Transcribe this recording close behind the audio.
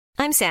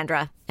I'm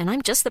Sandra, and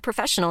I'm just the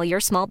professional your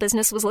small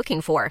business was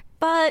looking for.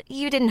 But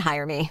you didn't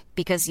hire me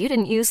because you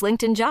didn't use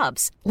LinkedIn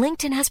Jobs.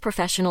 LinkedIn has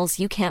professionals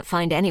you can't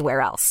find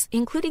anywhere else,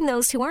 including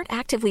those who aren't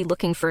actively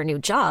looking for a new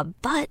job,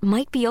 but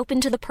might be open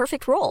to the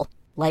perfect role,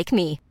 like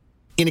me.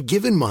 In a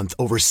given month,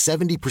 over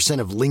 70%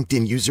 of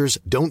LinkedIn users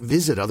don't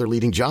visit other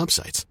leading job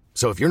sites.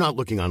 So if you're not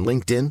looking on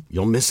LinkedIn,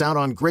 you'll miss out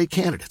on great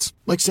candidates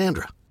like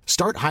Sandra.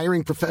 Start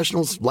hiring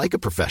professionals like a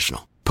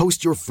professional.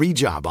 Post your free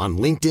job on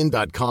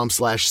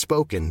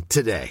linkedin.com/spoken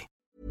today.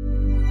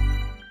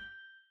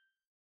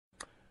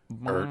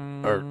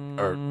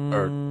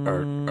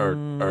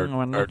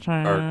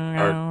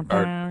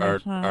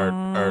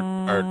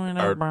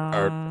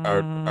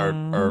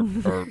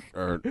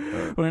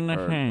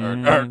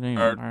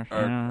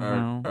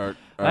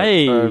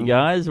 Hey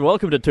guys,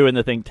 welcome to Two in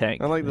the Think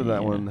Tank. I like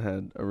that one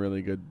had a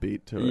really good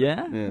beat to it.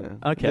 Yeah? Yeah.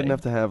 Okay. Didn't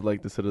have to have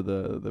like the sort of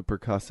the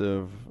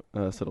percussive,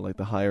 sort of like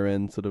the higher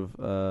end sort of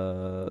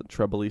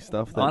trebly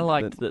stuff. I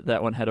liked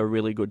that one had a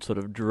really good sort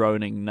of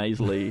droning,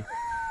 nasally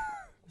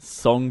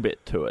song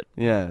bit to it.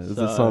 Yeah, it's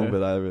a song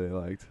that I really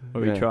liked.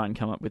 Where we try and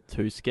come up with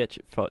five sketch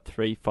Five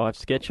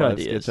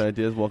ideas. sketch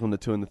ideas. Welcome to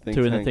Two in the Think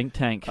Two Tank. in the Think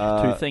Tank.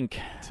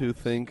 To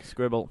think.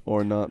 Scribble.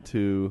 Or not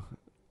to.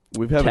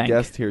 We have a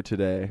guest here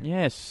today.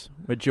 Yes,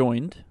 we're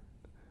joined.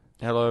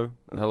 Hello.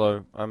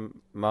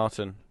 I'm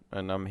Martin,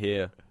 and I'm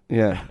here.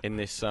 Yeah. In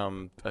this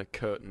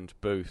curtained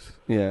booth.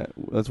 Yeah,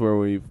 that's where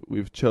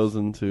we've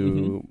chosen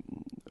to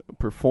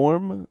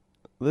perform.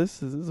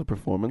 This is a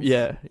performance.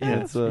 Yeah,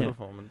 it's a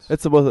performance.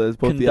 It's both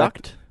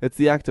Conduct. It's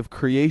the act of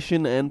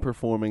creation and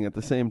performing at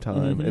the same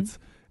time. Mm-hmm.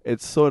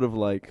 It's sort of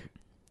like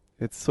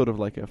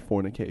a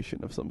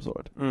fornication of some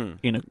sort.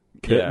 In a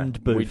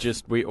curtained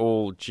booth. We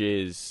all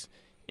jizz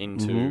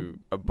into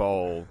a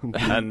bowl,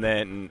 and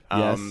then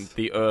Yes.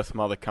 the Earth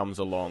Mother comes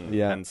along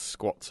and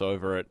squats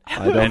over it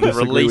and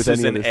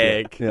releases an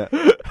egg. Yeah.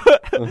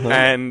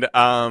 And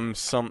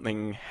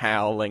something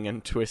howling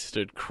and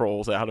twisted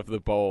crawls out of the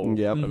bowl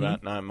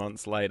about 9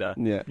 months later.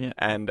 Yeah.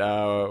 And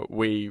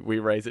we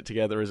raise it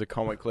together as a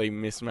comically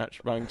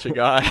mismatched bunch of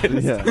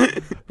guys.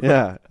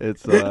 Yeah.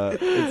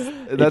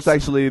 That's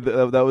actually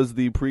that was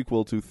the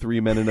prequel to Three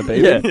Men and a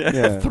Baby.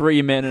 Yeah.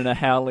 3 men and a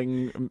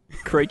howling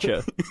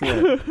creature.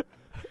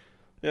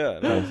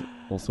 Yeah.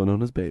 Also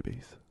known as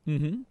babies.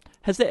 Mm-hmm.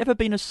 Has there ever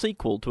been a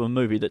sequel to a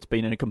movie that's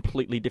been in a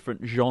completely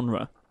different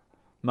genre?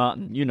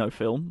 Martin, you know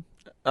film.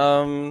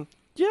 Yeah,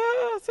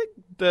 I think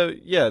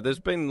there's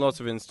been lots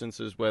of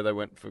instances where they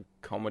went for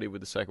comedy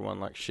with the second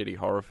one, like shitty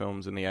horror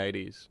films in the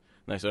 80s.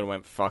 And they sort of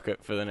went, fuck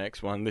it for the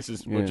next one.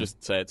 We'll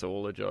just say it's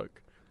all a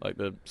joke. Like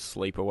the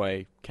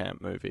sleepaway camp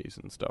movies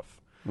and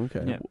stuff.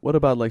 Okay. Yeah. What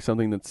about like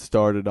something that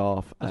started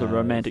off as a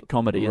romantic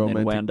comedy and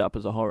then wound up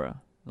as a horror,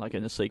 like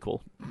in a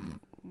sequel?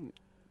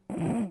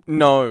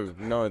 No,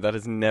 that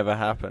has never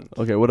happened.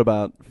 Okay, what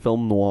about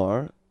film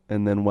noir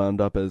and then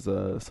wound up as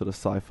a sort of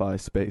sci-fi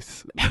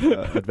space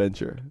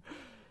adventure?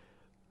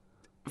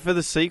 For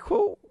the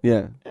sequel?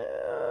 Yeah.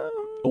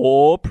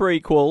 Or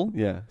prequel?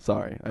 Yeah,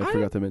 sorry. I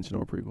forgot to mention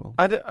or prequel.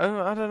 I don't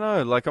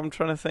know. Like, I'm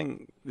trying to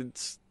think.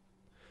 It's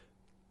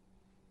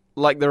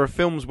like there are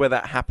films where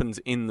that happens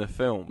in the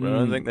film, but I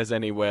don't think there's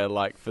anywhere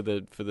like for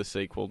the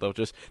sequel.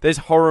 There's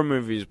horror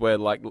movies where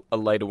like a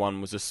later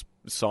one was a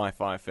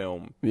sci-fi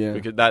film. Yeah,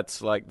 because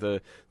that's like the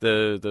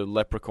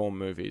Leprechaun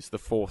movies. The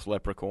fourth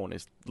Leprechaun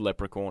is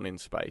Leprechaun in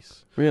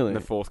space. Really, and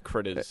the fourth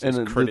Critters is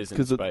Critters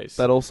in space.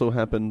 That also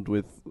happened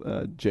with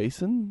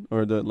Jason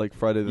or the like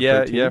Friday the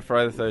 13th. Yeah,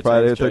 Friday the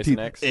 13th. Jason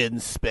X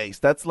in space.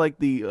 That's like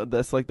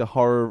the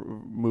horror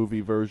movie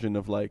version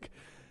of like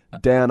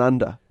Down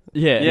Under.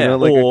 Yeah. You know,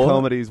 like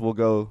comedies will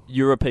go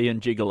European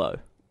Gigolo.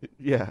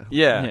 Yeah.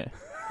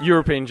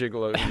 European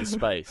Gigolo in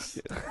space.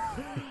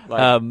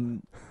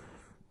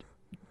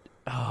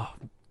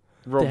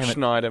 Rob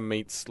Schneider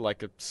meets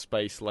like a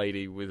space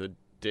lady with a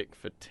dick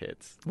for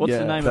tits. What's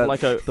the name of like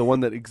the one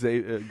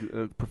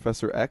that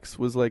Professor X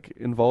was like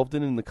involved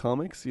in the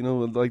comics? You know,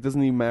 like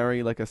doesn't he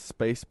marry like a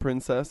space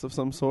princess of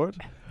some sort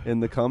in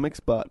the comics?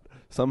 But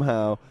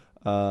somehow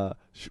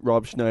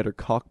Rob Schneider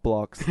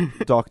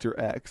cockblocks Dr.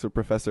 X or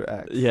Professor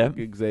X,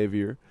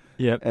 Xavier,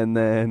 and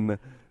then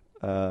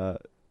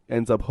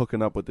ends up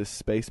hooking up with this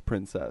space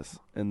princess,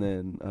 and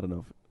then I don't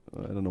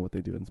know what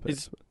they do in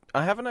space.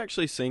 I haven't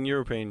actually seen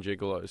European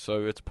Gigolo,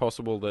 so it's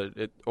possible that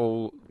it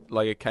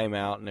came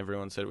out and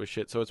everyone said it was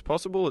shit. So it's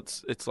possible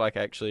it's like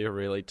actually a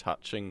really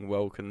touching,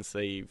 well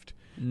conceived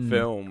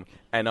film,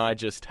 and I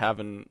just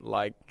haven't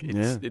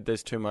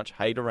there's too much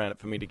hate around it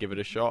for me to give it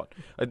a shot.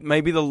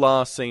 Maybe the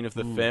last scene of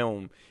the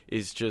film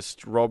is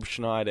just Rob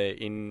Schneider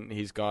in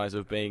his guise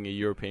of being a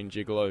European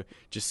gigolo,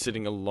 just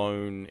sitting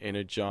alone in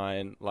a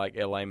giant like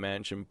LA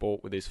mansion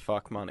bought with his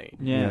fuck money,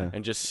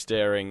 and just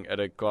staring at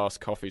a glass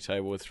coffee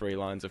table with 3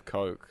 lines of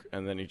coke,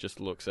 and then he just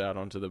looks out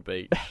onto the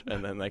beach,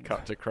 and then they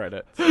cut to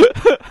credits.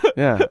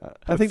 Yeah,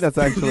 I think that's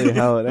actually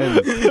how it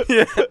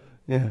ends.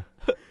 Yeah.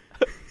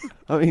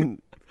 I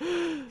mean,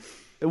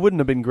 it wouldn't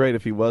have been great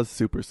if he was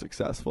super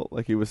successful.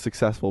 Like, he was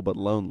successful but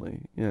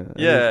lonely. Yeah.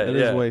 It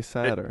is way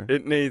sadder.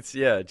 It needs,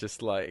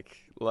 just like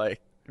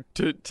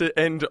to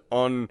end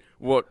on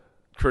what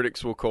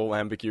critics will call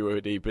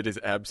ambiguity, but is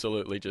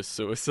absolutely just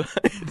suicide.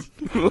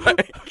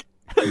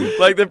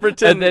 like the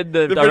pretend, and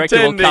then the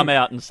director will come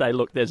out and say,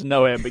 "Look, there's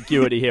no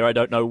ambiguity here. I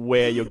don't know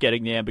where you're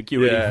getting the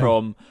ambiguity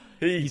from.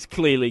 He's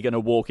clearly going to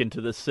walk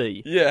into the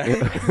sea."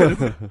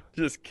 Yeah,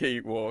 just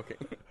keep walking.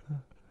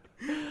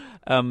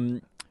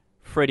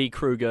 Freddy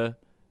Krueger,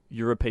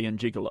 European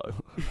Gigolo.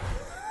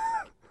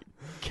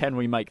 Can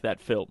we make that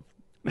film?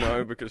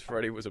 No, because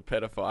Freddy was a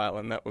pedophile,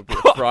 and that would be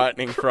a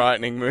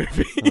frightening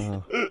movie.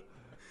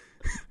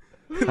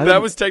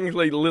 That was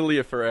technically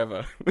Lilia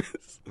Forever.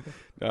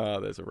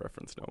 There's a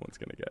reference no one's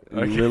going to get.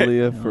 Okay.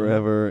 Lilia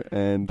Forever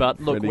and... But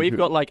look, Freddy we've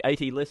got like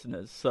 80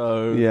 listeners,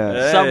 so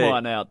Yeah.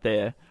 someone out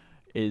there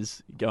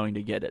is going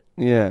to get it.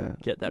 Yeah.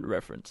 Get that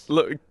reference.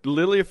 Look,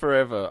 Lilia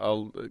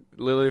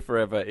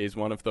Forever is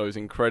one of those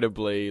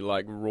incredibly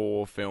like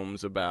raw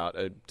films about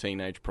a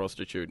teenage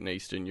prostitute in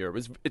Eastern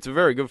Europe. It's a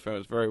very good film.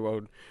 It's very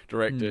well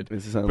directed.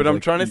 But I'm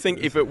trying to think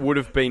if it would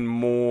have been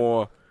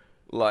more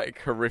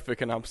like horrific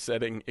and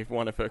upsetting if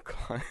one of her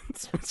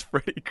clients was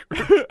Freddy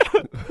Krueger.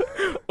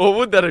 Or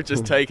would that have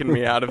just taken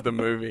me out of the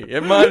movie?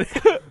 It might.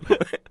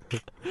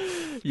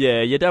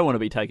 Yeah, you don't want to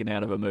be taken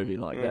out of a movie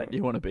like that.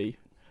 You want to be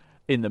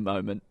in the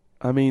moment.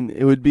 I mean,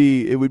 it would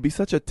be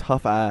such a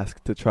tough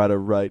ask to try to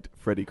write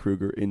Freddy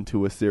Krueger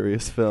into a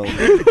serious film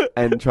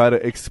and try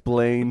to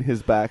explain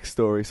his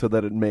backstory so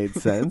that it made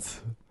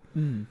sense.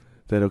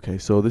 That okay,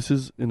 so this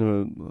is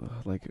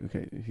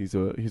he's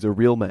a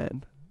real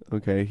man.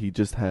 Okay, he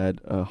just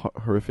had a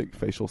horrific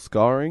facial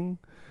scarring.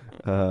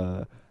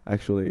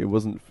 Actually, it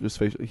wasn't just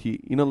facial. You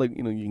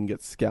can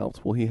get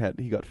scalped. Well, he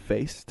got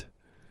faced.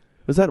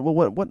 Was that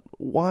what?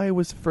 Why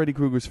was Freddy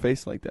Krueger's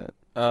face like that?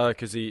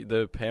 Because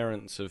the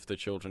parents of the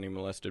children he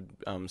molested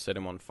set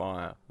him on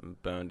fire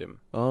and burned him.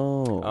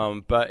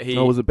 Oh. But he.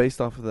 Oh, was it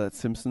based off of that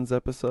Simpsons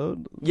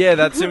episode? Yeah,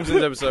 that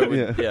Simpsons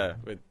episode.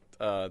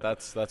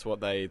 That's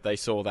what they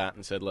saw that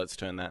and said, let's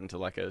turn that into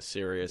like a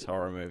serious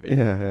horror movie.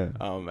 Yeah.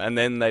 And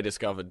then they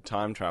discovered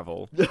time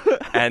travel,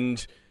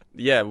 and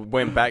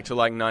went back to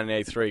like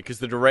 1983 because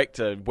the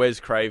director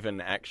Wes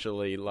Craven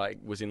actually like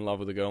was in love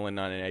with a girl in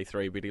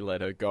 1983, but he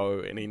let her go,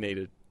 and he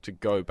needed to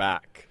go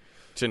back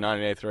to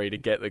 1983 to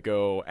get the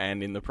girl,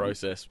 and in the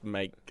process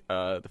make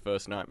the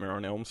first Nightmare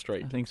on Elm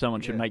Street. I think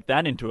someone should make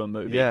that into a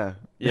movie.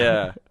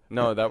 Yeah.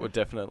 No, that would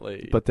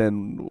definitely. But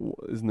then,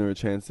 isn't there a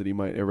chance that he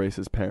might erase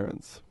his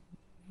parents?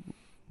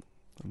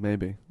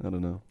 Maybe. I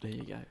don't know. There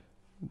you go.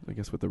 I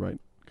guess with the right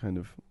kind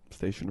of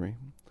stationery.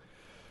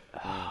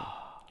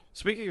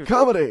 Speaking of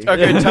comedy,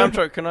 okay, time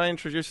travel. Can I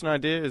introduce an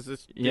idea? Is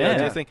this the Yeah.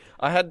 idea thing?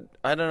 I had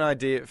an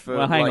idea for.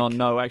 Well, hang on.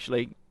 No,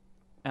 actually,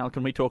 Al,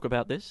 can we talk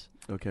about this?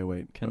 Okay,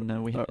 wait.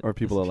 Can we? Are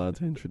people allowed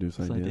to introduce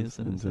ideas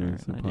in into the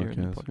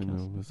podcast? You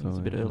know, it's a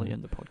bit early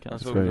in the podcast. I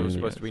thought very there was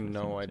early. supposed to be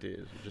no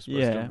ideas. We're just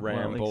supposed to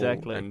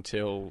ramble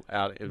until,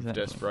 out of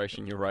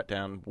desperation, you write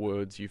down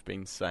words you've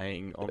been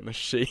saying on the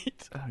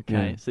sheet.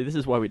 Okay. See, this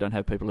is why we don't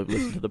have people who've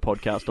listened to the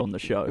podcast on the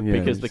show,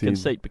 because the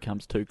conceit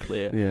becomes too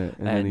clear. Yeah,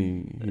 and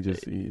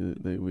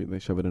then they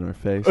shove it in our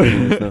face.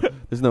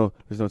 There's no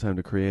time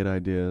to create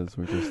ideas.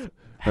 We're just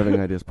having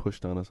ideas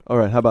pushed on us. All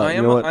right, how about I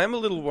am a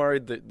little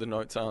worried that the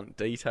notes aren't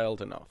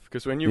detailed enough,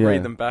 because when you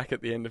read them back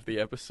at the end of the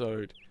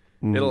episode,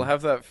 it'll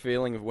have that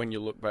feeling of when you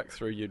look back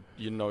through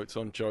your notes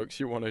on jokes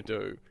you want to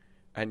do,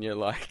 and you're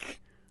like,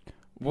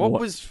 what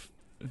was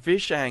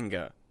fish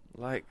anger?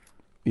 Like,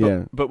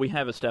 but we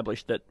have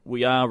established that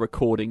we are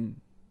recording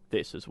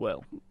this as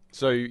well.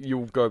 So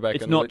you'll go back.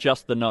 It's not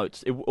just the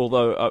notes.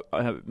 Although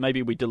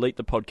maybe we delete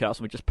the podcast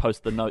and we just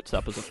post the notes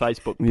up as a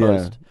Facebook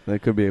post. Yeah,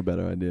 that could be a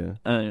better idea.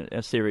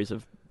 A series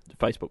of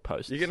Facebook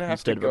posts. You're gonna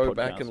have to go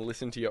back and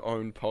listen to your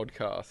own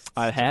podcasts.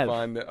 I have.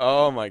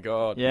 Oh my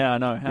god. Yeah, I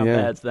know. How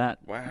bad's that?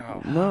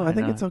 Wow. No, I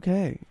think it's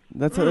okay.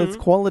 That's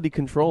quality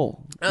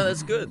control. Oh,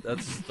 that's good.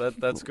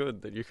 That's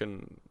good that you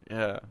can.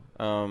 Yeah.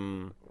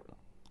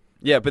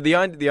 Yeah, but the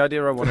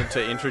idea I wanted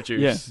to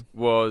introduce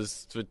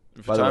was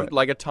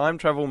like a time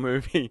travel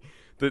movie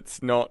that's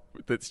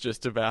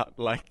just about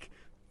like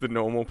the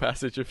normal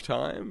passage of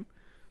time,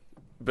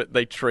 but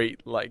they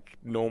treat like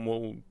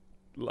normal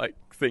like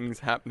things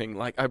happening.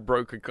 Like, I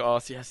broke a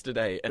glass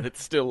yesterday and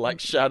it's still like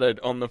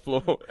shattered on the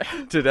floor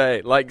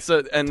today. Like,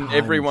 so, and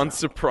everyone's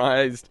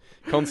surprised,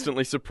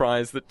 constantly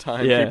surprised that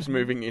time keeps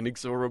moving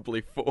inexorably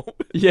forward.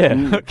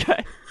 Yeah.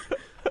 Okay.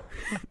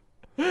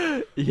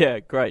 Yeah.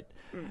 Great.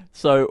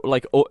 So,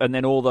 like, and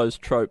then all those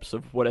tropes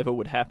of whatever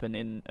would happen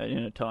in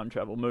a time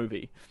travel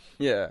movie,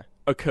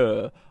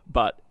 occur,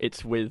 but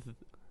it's with.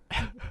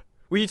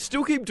 Well, you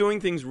still keep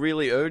doing things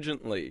really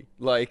urgently,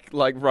 like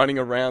running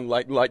around,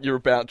 like you're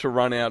about to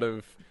run out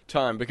of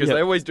time, because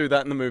they always do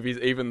that in the movies,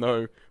 even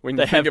though when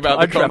you think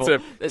about the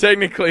concept,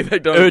 technically they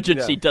don't.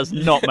 Urgency does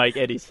not make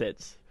any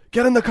sense.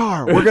 Get in the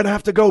car. We're going to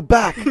have to go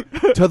back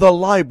to the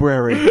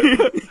library.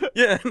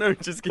 Yeah, no,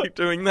 just keep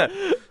doing that.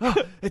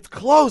 It's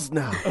closed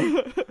now.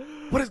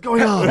 What is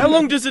going on? How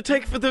long does it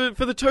take for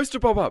the toaster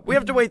pop up? We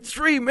have to wait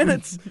 3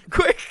 minutes.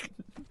 Quick.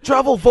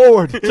 Travel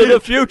forward to the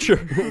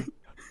future.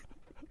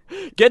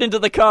 Get into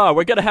the car.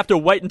 We're going to have to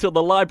wait until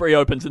the library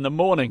opens in the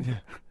morning.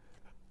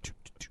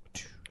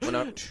 When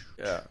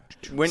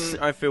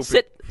I feel...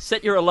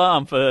 Set your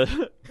alarm for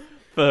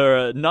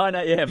 9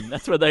 a.m.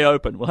 That's when they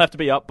open. We'll have to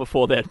be up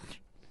before then.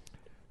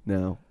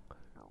 Now,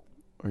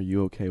 are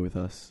you okay with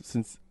us,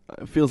 since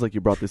it feels like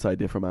you brought this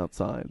idea from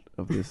outside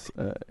of this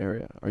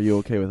area, are you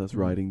okay with us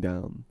writing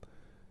down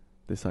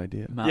this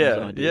idea?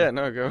 Yeah,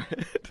 no, go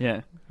ahead.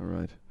 Yeah. All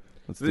right,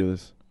 let's do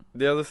this.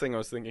 The other thing I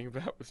was thinking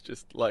about was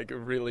just like a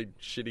really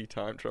shitty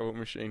time travel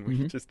machine where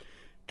you just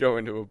go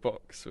into a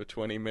box for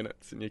 20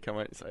 minutes and you come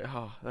out and say,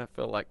 oh, that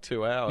felt like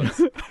 2 hours.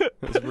 It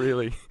was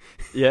really...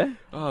 Yeah?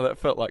 Oh, that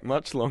felt like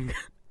much longer.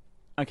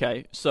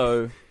 Okay,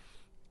 so...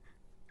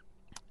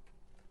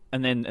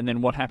 And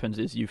then what happens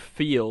is you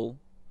feel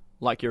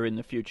like you're in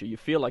the future. You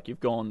feel like you've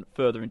gone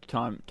further into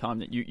time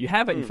that you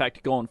have in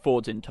fact gone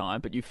forwards in time,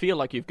 but you feel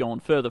like you've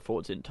gone further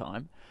forwards in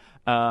time.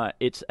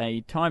 It's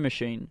a time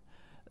machine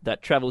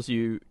that carries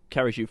you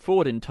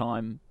forward in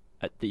time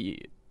at the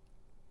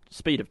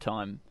speed of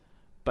time,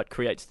 but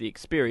creates the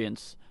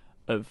experience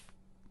of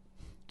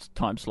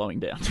time slowing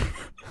down.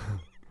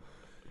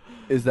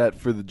 Is that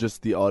for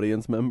just the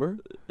audience member?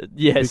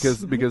 Yes.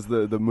 Because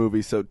the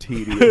movie's so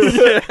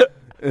tedious.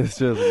 It's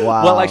just,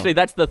 wow. Well, actually,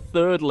 that's the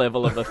third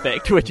level of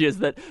effect, which is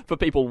that for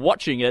people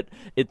watching it,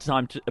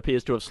 time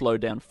appears to have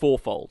slowed down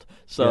fourfold.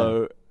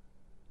 So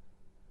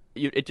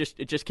it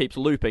just keeps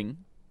looping.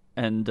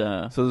 And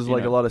so there's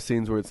like a lot of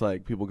scenes where it's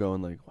like people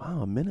going like,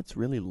 wow, a minute's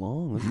really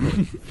long, isn't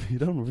it? You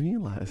don't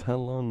realize how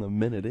long a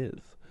minute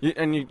is.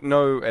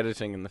 No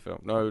editing in the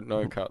film,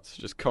 no cuts,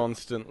 just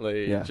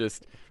constantly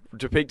just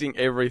depicting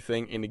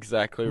everything in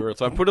exactly real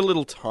time. Put a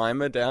little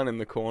timer down in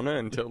the corner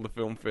until the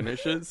film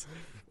finishes,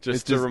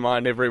 just to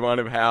remind everyone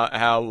of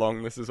how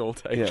long this is all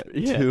taking.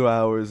 Yeah, 2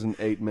 hours and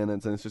 8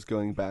 minutes, and it's just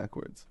going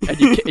backwards. And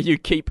you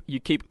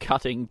keep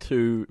cutting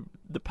to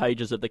the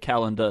pages of the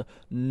calendar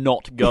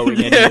not going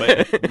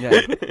anywhere.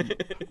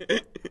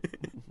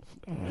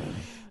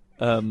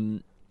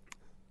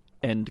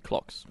 And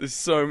clocks. There's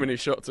so many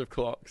shots of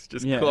clocks,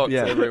 just clocks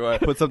everywhere.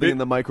 Put something in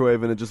the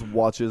microwave and it just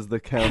watches the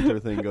counter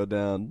thing go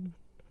down.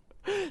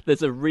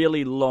 There's a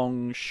really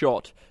long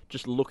shot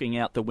just looking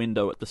out the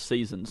window at the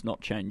seasons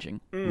not changing.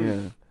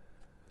 Yeah.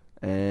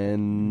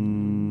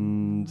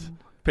 And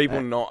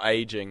people not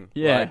aging.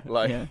 Yeah.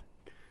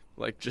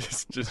 Like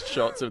just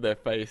shots of their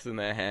face and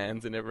their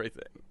hands and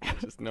everything.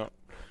 Just not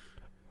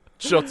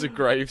shots of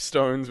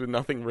gravestones with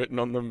nothing written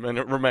on them, and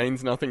it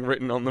remains nothing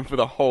written on them for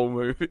the whole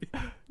movie.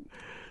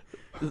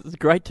 It's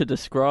great to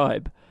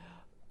describe.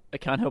 I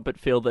can't help but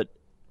feel that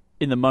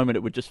in the moment it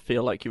would just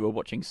feel like you were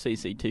watching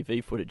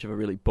CCTV footage of a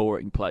really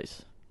boring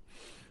place.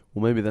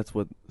 Well, maybe that's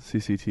what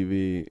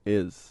CCTV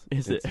is.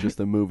 It's just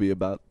a movie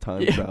about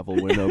time travel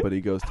where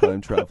nobody goes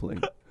time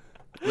traveling.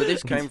 But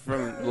this came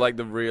from like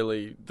the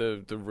really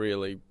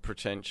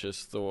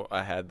pretentious thought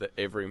I had that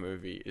every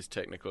movie is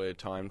technically a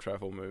time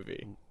travel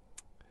movie.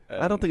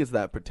 I don't think it's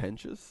that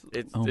pretentious.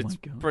 It's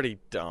pretty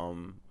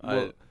dumb.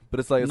 Well, but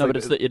it's like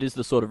it is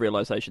the sort of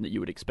realization that you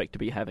would expect to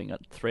be having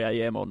at 3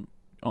 a.m. on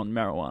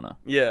marijuana.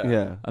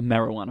 Yeah. A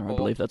marijuana, I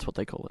believe that's what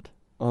they call it.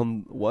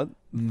 On what?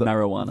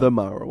 Marijuana. The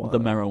marijuana. The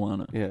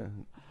marijuana. Yeah.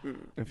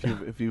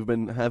 If you've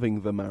been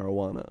having the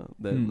marijuana,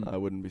 then I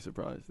wouldn't be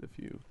surprised if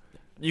you.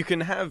 You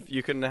can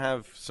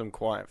have some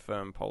quite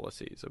firm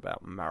policies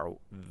about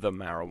the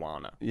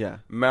marijuana. Yeah.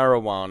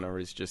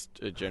 Marijuana is just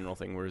a general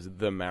thing, whereas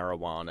the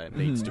marijuana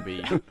needs to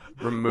be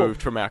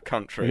removed from our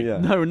country. Yeah.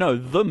 No,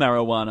 the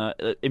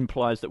marijuana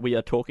implies that we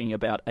are talking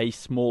about a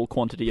small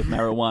quantity of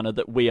marijuana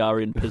that we are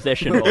in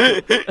possession of.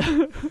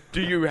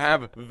 Do you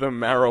have the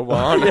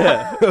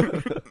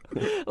marijuana?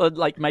 Yeah.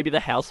 Like maybe the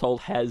household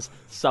has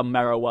some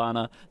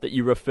marijuana that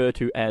you refer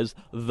to as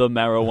the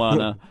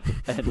marijuana.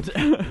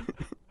 And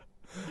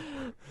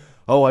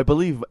oh, I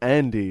believe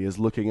Andy is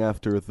looking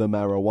after the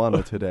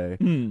marijuana today.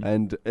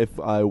 And if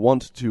I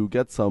want to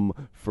get some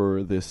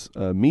for this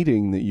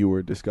meeting that you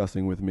were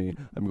discussing with me,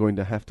 I'm going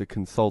to have to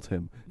consult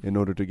him in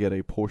order to get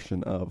a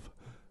portion of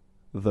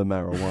the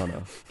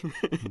marijuana.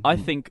 I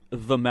think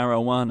the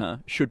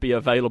marijuana should be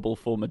available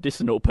for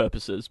medicinal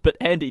purposes, but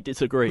Andy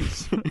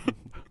disagrees.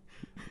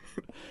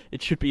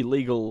 It should be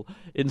legal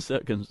in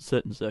certain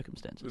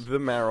circumstances. The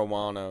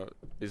marijuana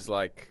is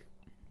like...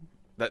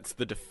 That's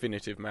the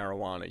definitive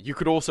marijuana. You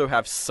could also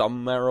have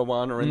some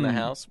marijuana in the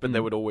house, but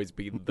there would always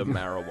be the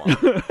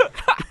marijuana.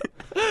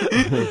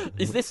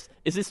 Is this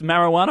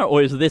marijuana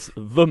or is this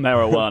the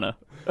marijuana?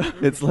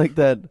 It's like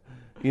that,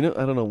 I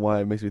don't know why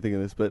it makes me think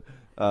of this, but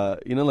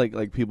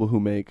like people who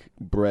make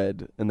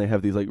bread and they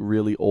have these like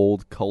really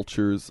old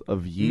cultures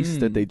of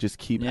yeast that they just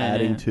keep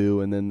adding to,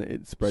 and then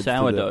it spreads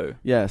sourdough.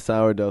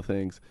 Sourdough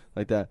things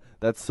like that.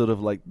 That's sort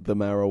of like the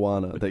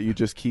marijuana that you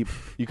just keep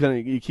you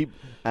keep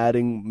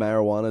adding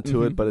marijuana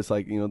to it, but it's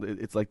like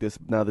it's like this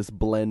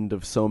blend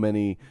of so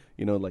many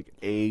like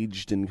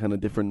aged and kind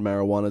of different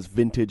marijuanas,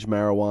 vintage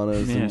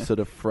marijuanas and sort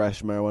of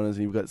fresh marijuanas,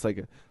 and you've got it's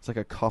like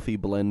a coffee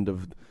blend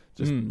of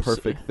just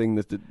perfect thing.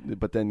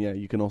 But then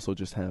you can also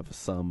just have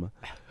some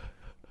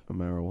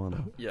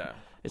marijuana. Yeah.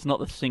 It's not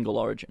the single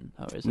origin,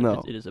 though, is it?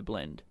 No. It is a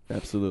blend.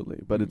 Absolutely,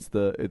 but it's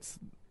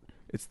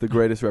the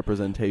greatest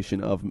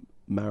representation of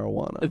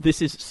marijuana.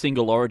 This is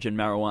single origin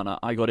marijuana.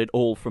 I got it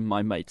all from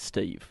my mate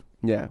Steve.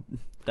 Yeah,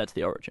 That's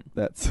the origin.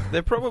 that's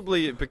They're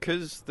probably,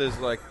 because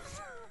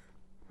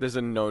there's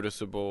a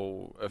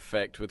noticeable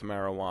effect with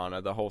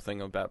marijuana. The whole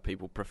thing about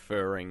people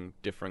preferring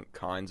different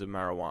kinds of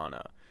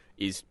marijuana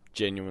is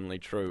genuinely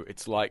true.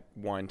 It's like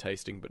wine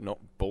tasting, but not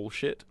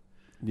bullshit.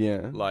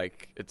 yeah.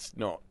 Like, it's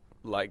not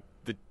like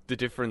the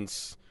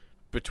difference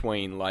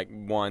between like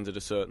wines at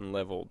a certain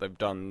level. They've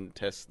done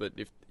tests that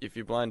if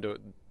you're blind to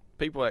it,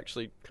 people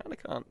actually kind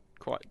of can't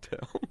quite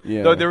tell.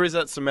 Yeah. Though there is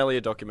that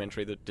sommelier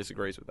documentary that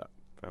disagrees with that.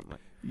 Apparently.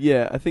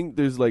 Yeah, I think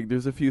there's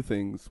a few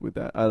things with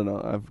that. I don't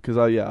know, because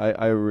I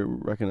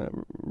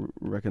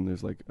reckon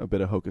there's like a bit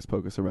of hocus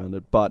pocus around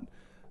it, but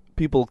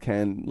people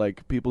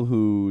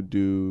who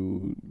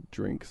do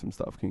drink some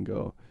stuff can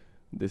go,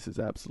 this is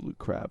absolute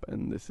crap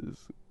and this is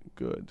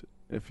good.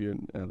 If you're,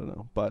 I don't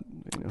know, but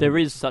There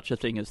is such a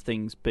thing as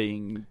things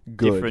being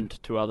Good.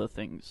 different to other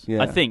things.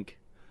 Yeah. I think.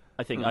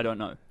 I don't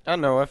know. I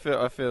know. I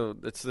feel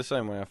it's the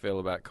same way I feel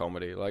about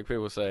comedy. Like,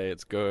 people say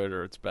it's good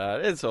or it's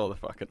bad. It's all the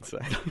fucking same.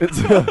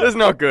 There's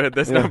not good.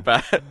 There's no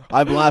bad.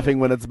 I'm laughing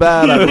when it's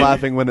bad. I'm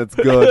laughing when it's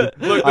good.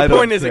 Look, I the don't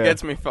point is, it care.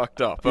 gets me fucked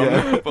up.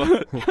 Yeah.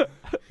 But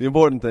The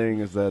important thing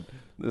is that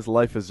this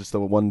life is just a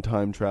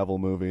one-time travel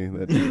movie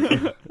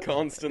that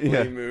constantly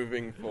Yeah.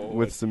 moving forward.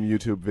 with some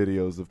YouTube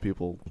videos of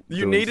people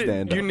You doing need it.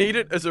 stand-up. You need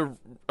it as a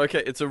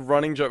it's a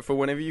running joke for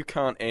whenever you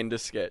can't end a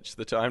sketch.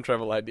 The time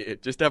travel idea,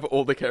 just have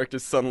all the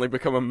characters suddenly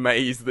become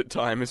amazed that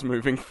time is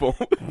moving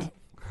forward,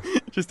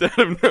 just out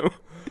of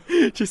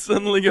nowhere. Just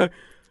suddenly go,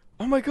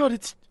 oh my god,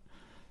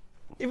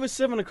 it was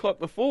 7 o'clock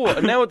before,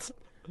 and now it's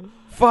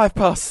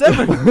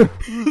 7:05.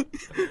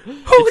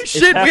 Holy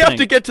shit, we have happening.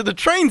 to get to the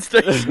train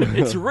station.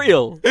 It's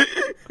real.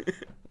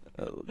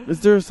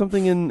 Is there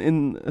something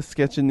in a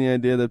sketch in the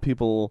idea that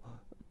people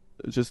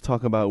just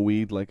talk about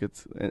weed like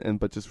it's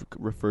but just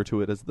refer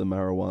to it as the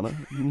marijuana?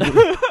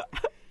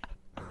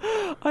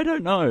 I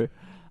don't know.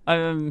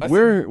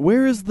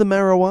 Where is the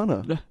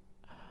marijuana?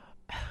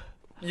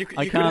 You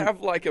I could can't-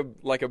 have like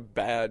a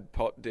bad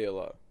pot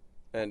dealer,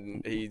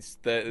 and he's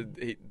there.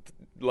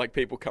 Like,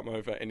 people come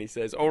over and he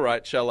says, "All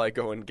right, shall I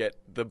go and get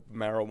the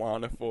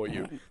marijuana for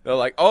you?" They're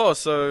like, "Oh,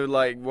 so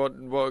like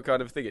what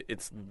kind of thing?"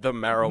 It's the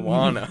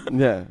marijuana.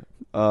 Yeah.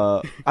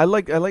 I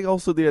like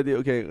also the idea,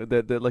 okay,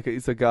 that like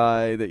it's a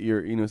guy that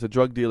it's a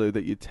drug dealer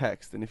that you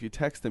text, and if you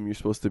text him, you're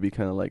supposed to be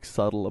kind of like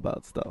subtle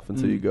about stuff, and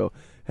so you go,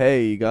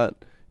 "Hey, do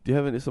you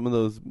have some of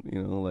those,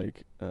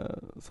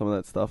 some of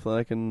that stuff that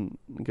I can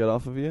get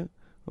off of you?"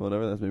 Or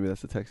whatever. Maybe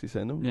that's the text you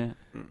send him. Yeah.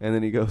 And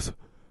then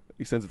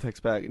he sends a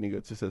text back,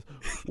 and just says,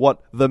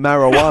 "What, the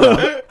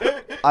marijuana?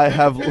 I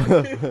have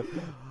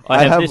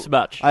I have this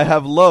much. I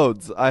have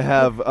loads. I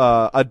have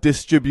a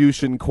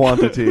distribution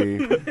quantity."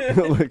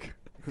 Like,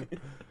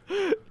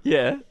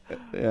 Yeah.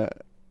 yeah.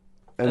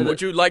 And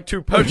Would you like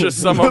to purchase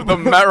some of the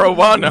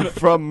marijuana?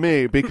 from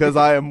me, because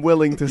I am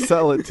willing to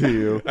sell it to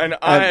you. And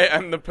I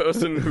am the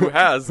person who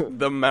has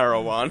the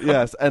marijuana.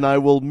 Yes, and I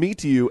will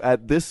meet you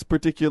at this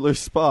particular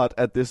spot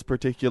at this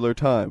particular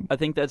time. I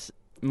think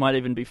might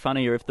even be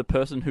funnier if the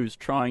person who's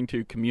trying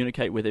to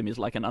communicate with him is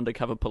like an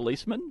undercover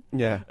policeman,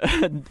 Yeah.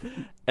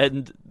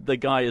 and the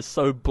guy is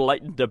so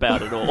blatant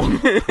about it all.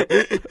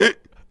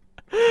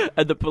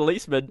 And the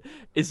policeman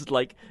is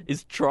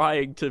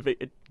trying to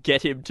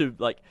get him to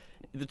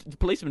the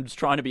policeman's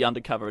trying to be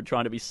undercover and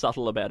trying to be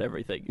subtle about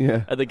everything.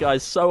 Yeah. And the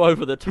guy's so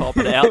over the top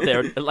and out there,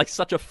 and like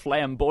such a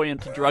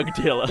flamboyant drug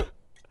dealer.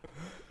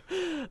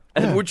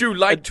 And would you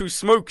like to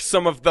smoke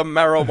some of the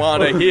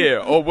marijuana here,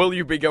 or will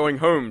you be going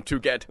home to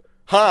get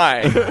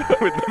high with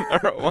the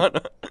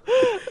marijuana?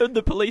 And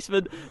the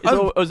policeman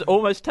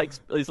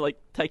is like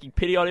taking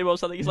pity on him or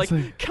something. He's like,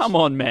 "Come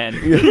on, man."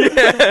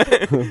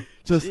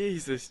 Just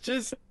Jesus,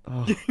 just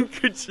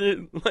could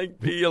you like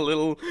be a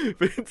little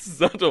bit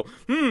subtle?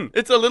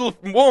 It's a little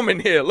warm in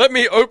here. Let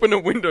me open a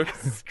window.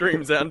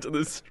 Screams out into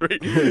the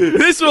street.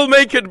 This will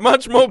make it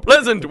much more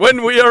pleasant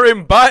when we are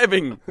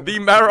imbibing the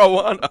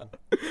marijuana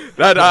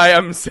that I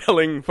am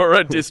selling for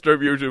a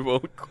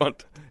distributable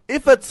quantity.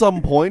 if at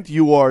some point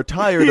you are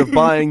tired of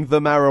buying the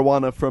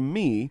marijuana from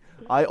me,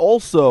 I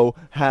also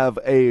have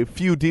a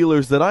few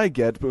dealers that I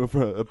get,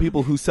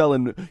 people who sell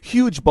in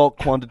huge bulk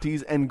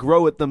quantities and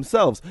grow it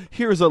themselves.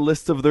 Here's a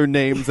list of their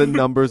names and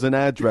numbers and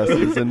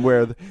addresses and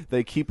where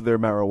they keep their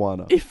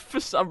marijuana. If for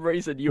some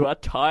reason you are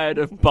tired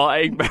of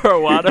buying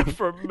marijuana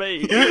from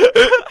me,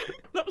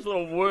 that was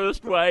the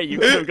worst way you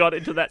could have got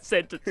into that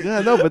sentence.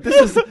 Yeah, no, but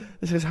this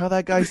is how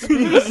that guy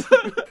speaks.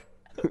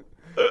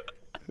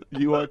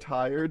 You are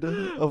tired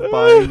of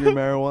buying your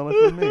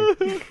marijuana from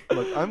me.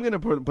 Look, I'm gonna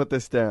put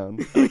this down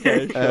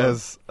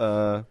as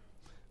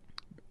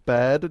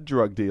bad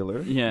drug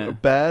dealer. Yeah.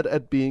 Bad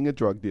at being a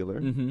drug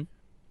dealer. Mm-hmm.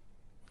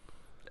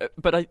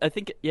 But I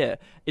think,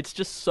 it's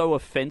just so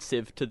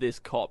offensive to this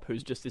cop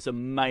who's just this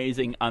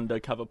amazing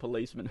undercover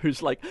policeman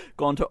who's, like,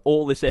 gone to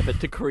all this effort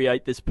to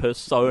create this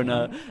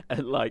persona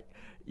and, like,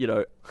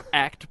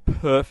 act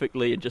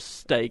perfectly and just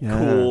stay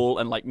cool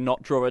and like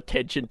not draw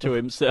attention to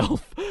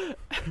himself.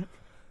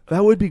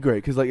 That would be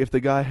great because, like, if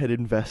the guy had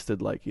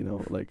invested, like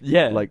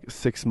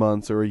 6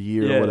 months or a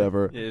year or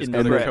whatever, he's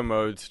got a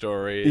commode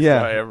story, he's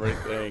got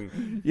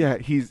everything.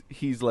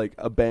 He's like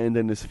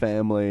abandoned his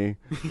family.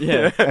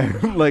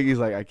 And, like he's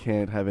like, I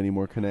can't have any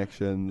more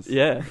connections. He's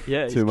to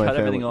my cut family.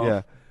 everything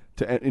off.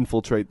 To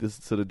infiltrate this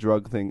sort of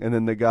drug thing, and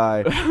then the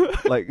guy,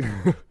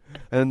 and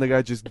then the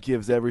guy just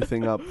gives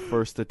everything up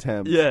first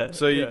attempt.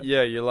 So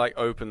you like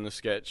open the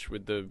sketch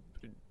with the.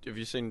 Have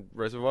you seen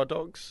Reservoir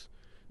Dogs?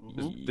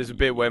 There's a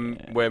bit where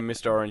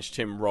Mr. Orange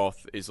Tim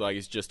Roth is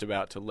just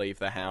about to leave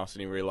the house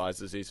and he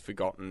realizes he's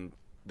forgotten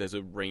there's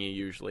a ring he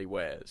usually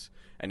wears,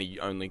 and he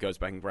only goes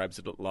back and grabs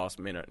it at the last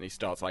minute, and he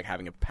starts like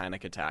having a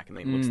panic attack, and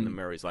then he looks in the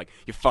mirror, he's like,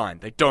 you're fine,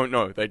 they don't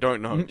know.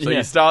 So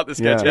you start the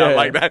sketch out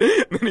like that,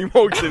 and then he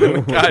walks in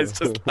and the guy's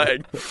just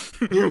like,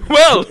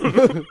 well,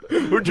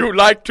 would you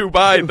like to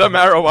buy the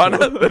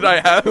marijuana that I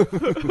have?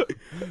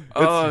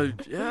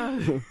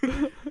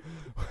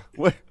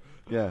 What?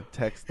 Yeah,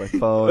 text by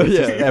phone, it's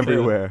just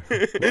everywhere.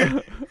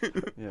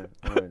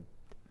 All right.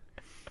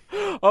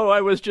 Oh,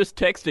 I was just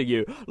texting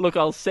you. Look,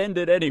 I'll send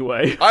it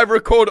anyway. I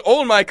record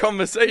all my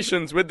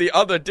conversations with the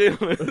other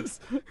dealers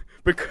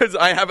because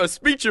I have a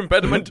speech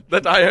impediment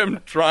that I am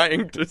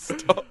trying to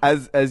stop.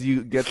 As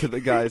you get to the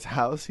guy's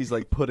house, he's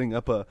like putting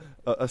up a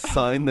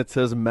sign that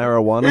says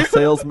marijuana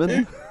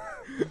salesman.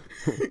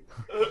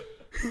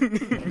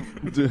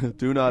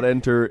 do not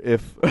enter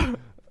if...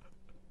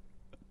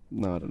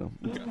 No, I don't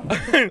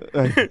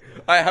know.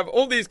 I have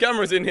all these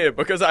cameras in here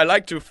because I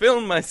like to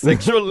film my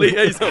sexual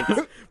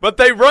liaisons, but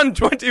they run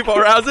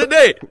 24 hours a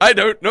day. I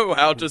don't know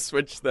how to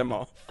switch them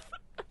off.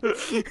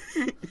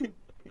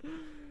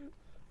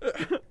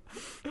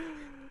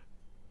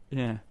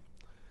 Yeah.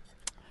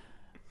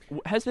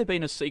 Has there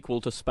been a sequel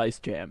to Space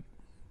Jam?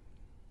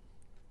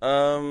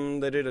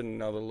 They did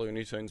another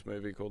Looney Tunes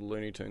movie called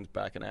Looney Tunes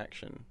Back in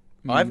Action.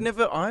 I've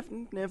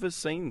never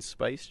seen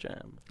Space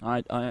Jam.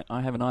 I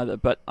haven't either,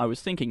 but I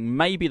was thinking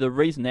maybe the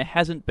reason there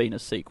hasn't been a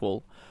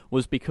sequel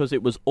was because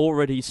it was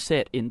already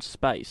set in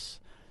space.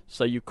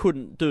 So you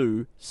couldn't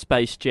do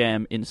Space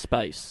Jam in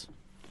space.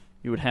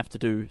 You would have to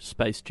do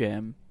Space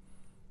Jam...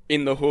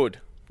 in the hood.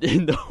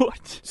 In the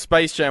hood.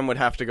 Space Jam would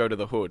have to go to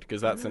the hood,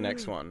 because that's the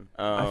next one.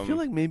 I feel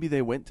like maybe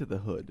they went to the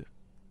hood.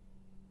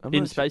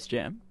 In Space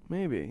Jam?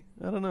 Maybe.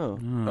 I don't know.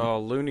 Oh,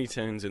 Looney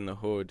Tunes in the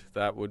hood.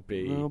 That would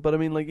be... No, but I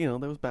mean, like, there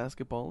was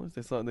basketballers.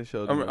 They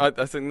showed...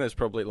 I think there's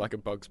probably like a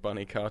Bugs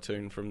Bunny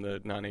cartoon from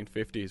the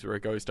 1950s where it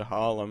goes to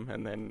Harlem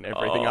and then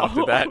everything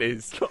after that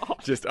is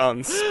just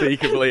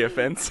unspeakably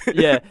offensive.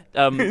 Yeah,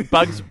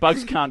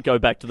 Bugs can't go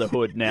back to the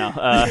hood now.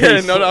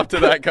 Not after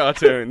that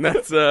cartoon.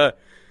 That's...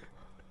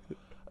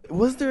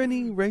 Was there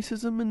any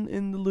racism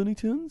in the Looney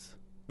Tunes?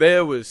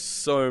 There was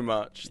so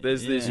much.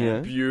 There's this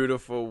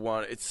beautiful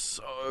one. It's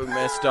so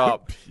messed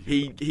up.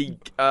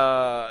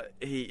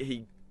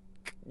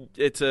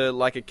 It's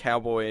like a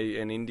cowboy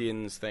and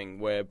Indians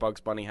thing where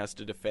Bugs Bunny has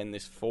to defend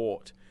this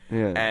fort.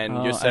 Yeah.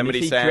 And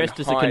Yosemite Sam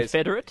dressed as a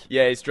Confederate?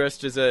 Yeah, he's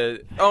dressed as a...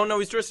 Oh, no,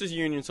 he's dressed as a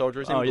Union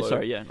soldier.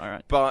 Sorry, yeah, all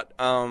right. But,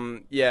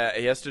 he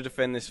has to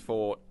defend this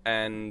fort,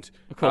 and...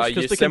 Of course,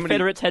 because the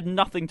Confederates had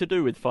nothing to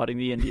do with fighting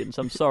the Indians.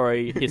 I'm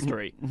sorry,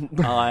 history.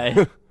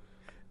 I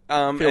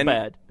feel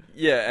bad.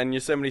 Yeah, and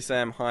Yosemite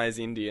Sam hires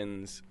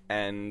Indians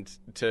and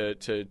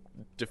to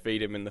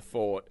defeat him in the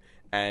fort,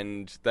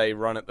 and they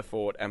run at the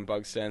fort, and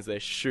Bugs stands there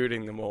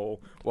shooting them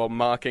all while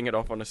marking it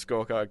off on a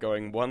scorecard,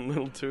 going 1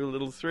 little, 2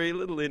 little, 3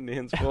 little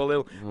Indians, 4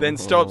 little, then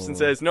stops and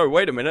says, no,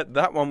 wait a minute,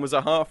 that one was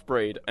a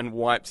half-breed, and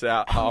wipes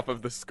out half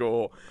of the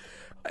score.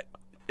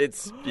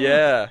 It's,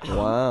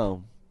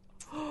 Wow.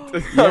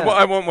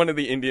 I want one of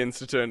the Indians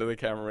to turn to the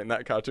camera in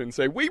that cartoon and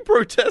say, we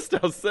protest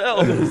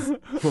ourselves.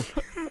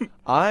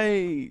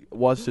 I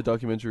watched a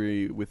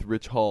documentary with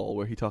Rich Hall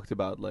where he talked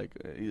about, like,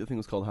 I think it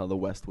was called How the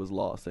West Was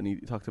Lost, and he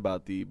talked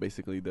about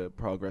basically the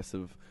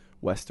progressive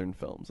Western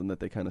films, and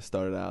that they kind of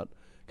started out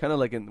kind of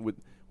like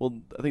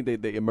I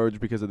think they emerged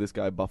because of this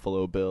guy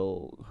Buffalo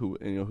Bill who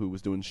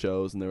was doing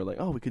shows, and they were like,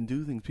 oh, we can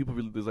do things. People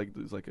really there's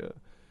like a...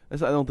 I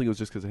don't think it was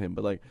just because of him,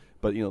 but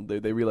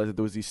they realized that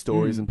there was these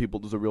stories and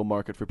there's a real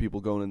market for people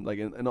going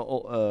and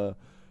all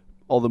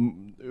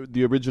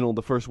the original,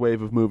 the first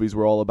wave of movies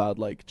were all about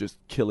like just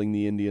killing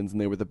the Indians,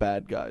 and they were the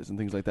bad guys and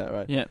things like that,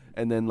 right? Yeah.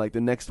 And then like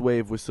the next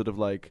wave was sort of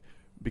like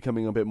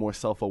becoming a bit more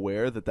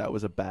self-aware that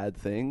was a bad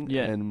thing.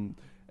 Yeah.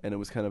 And it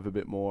was kind of a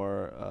bit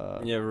more...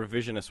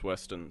 revisionist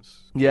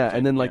westerns. Yeah,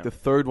 and then like the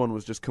third one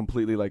was just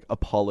completely like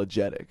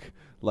apologetic.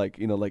 Like,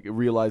 like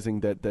realizing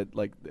that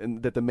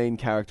the main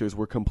characters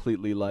were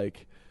completely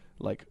like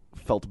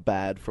felt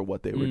bad for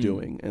what they were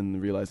doing,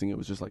 and realizing it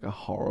was just like a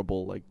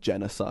horrible like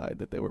genocide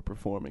that they were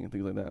performing and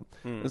things like that.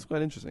 It's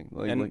quite interesting.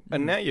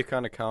 And now you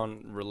kind of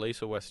can't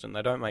release a western.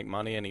 They don't make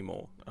money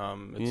anymore.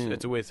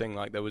 It's a weird thing.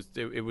 Like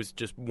it was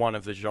just one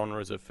of the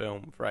genres of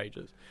film for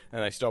ages,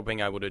 and they stopped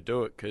being able to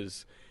do it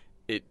because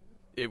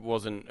it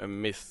wasn't a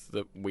myth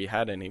that we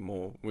had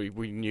anymore. We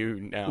knew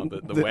now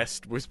that the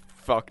West was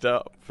fucked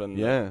up. And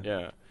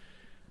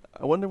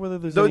I wonder whether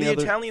there's Though any the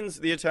other...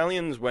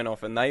 Italians went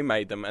off and they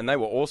made them, and they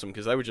were awesome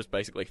because they were just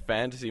basically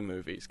fantasy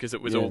movies. Because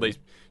it was all these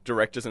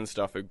directors and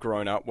stuff who'd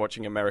grown up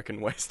watching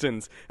American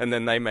westerns, and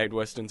then they made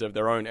westerns of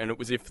their own, and it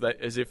was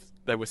as if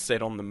they were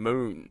set on the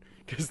moon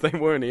because they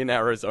weren't in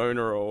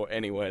Arizona or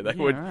anywhere. They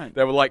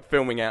were like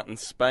filming out in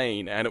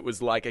Spain, and it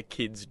was like a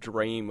kid's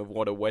dream of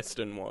what a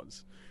western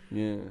was.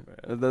 Yeah,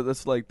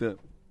 that's like the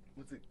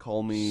what's it?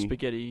 Call Me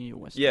Spaghetti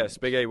Western. Yeah,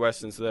 spaghetti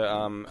westerns. The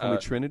Call Me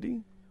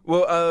Trinity.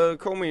 Well,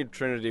 Call Me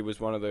Trinity was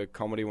one of the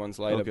comedy ones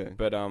later. Okay.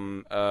 But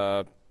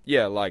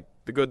yeah, like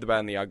The Good, the Bad,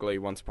 and the Ugly,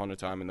 Once Upon a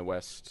Time in the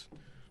West.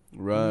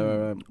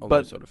 Right. All But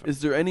those sort of films.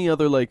 is there any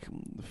other like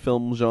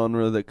film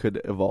genre that could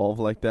evolve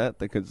like that?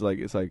 That could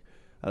it's like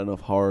I don't know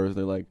if horrors.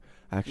 They're like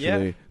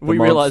actually We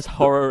realize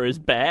horror is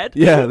bad.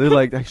 Yeah, they're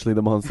like actually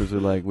the monsters are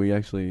like we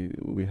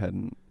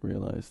hadn't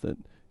realized that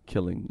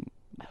killing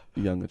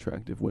young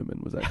attractive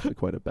women was actually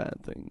quite a bad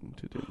thing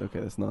to do.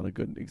 Okay, that's not a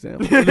good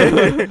example.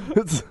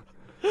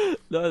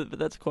 No, but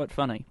that's quite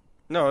funny.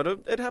 No,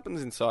 it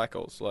happens in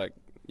cycles. Like,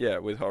 yeah,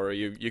 with horror,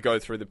 you go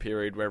through the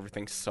period where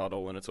everything's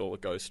subtle and it's all a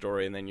ghost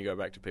story, and then you go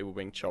back to people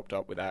being chopped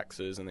up with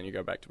axes, and then you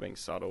go back to being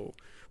subtle.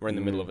 We're in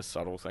the middle of a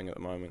subtle thing at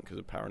the moment because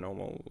of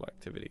paranormal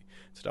activity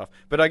stuff.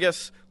 But I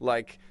guess,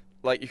 like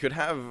you could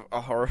have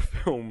a horror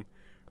film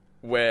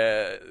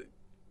where,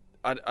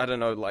 I don't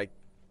know, like,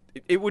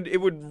 it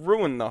would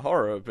ruin the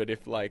horror, but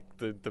if like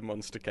the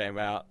monster came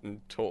out and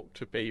talked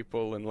to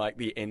people and like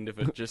the end of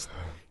it just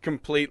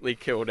completely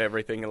killed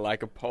everything and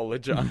like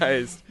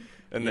apologized,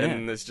 and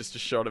then there's just a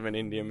shot of an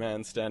Indian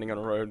man standing on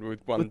a road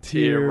with one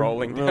tear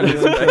rolling down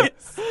his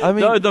face. I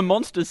mean, No, the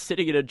monster's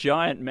sitting in a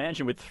giant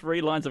mansion with 3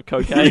 lines of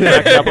cocaine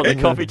racked up on the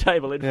coffee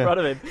table in front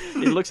of him.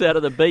 He looks out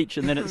at the beach,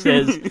 and then it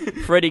says,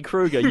 Freddy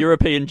Krueger,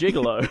 European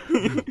gigolo.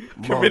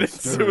 Committed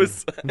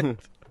suicide.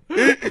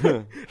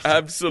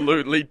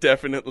 Absolutely,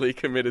 definitely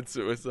committed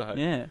suicide.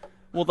 Yeah.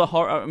 Well, the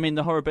horror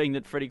being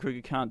that Freddy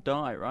Krueger can't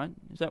die, right?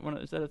 Is that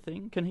a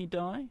thing? Can he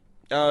die?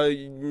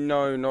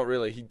 No, not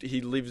really.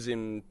 He lives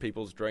in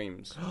people's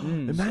dreams.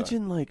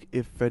 Imagine like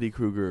if Freddy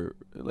Krueger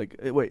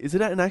wait, is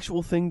it an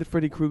actual thing that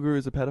Freddy Krueger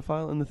is a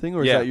pedophile in the thing,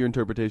 or is that your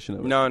interpretation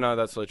of it? No,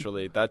 that's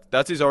literally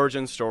that's his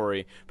origin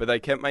story. But they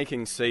kept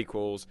making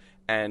sequels,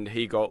 and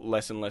he got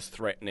less and less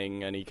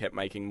threatening, and he kept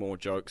making more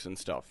jokes and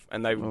stuff.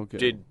 And they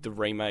did the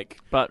remake.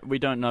 But we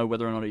don't know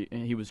whether or not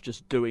he was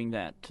just doing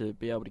that to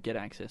be able to get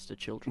access to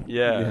children.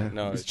 Yeah.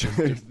 No,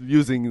 He's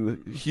using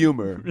the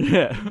humor.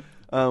 Yeah.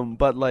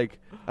 But like,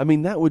 I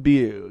mean, that would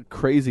be a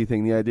crazy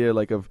thing. The idea,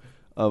 like,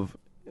 of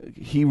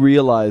he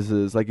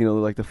realizes, like, you know,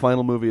 like the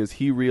final movie is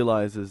he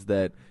realizes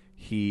that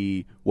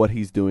what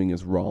he's doing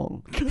is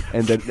wrong,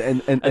 and that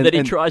and that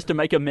he tries to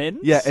make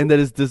amends. Yeah, and that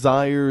his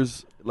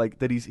desires, like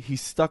that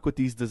he's stuck with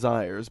these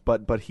desires,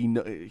 but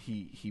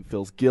he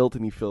feels guilt,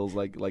 and he feels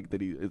like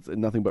that it's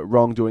nothing but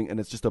wrongdoing, and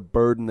it's just a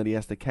burden that he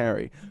has to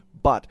carry.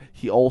 But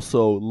he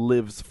also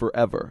lives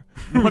forever.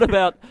 What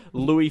about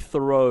Louis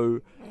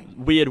Theroux?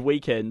 Weird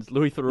Weekends.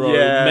 Louis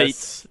Theroux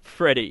meets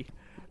Freddy.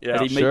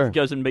 Yeah, and he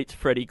goes and meets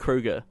Freddy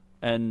Krueger.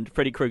 And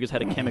Freddy Krueger's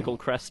had a chemical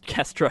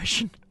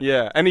castration.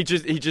 Yeah, and he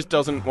just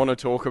doesn't want to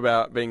talk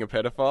about being a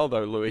pedophile,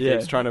 though Louis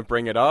keeps trying to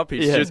bring it up.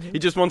 He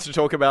just wants to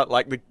talk about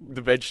like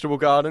the vegetable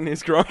garden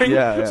he's growing.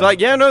 It's like,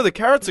 the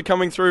carrots are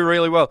coming through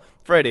really well.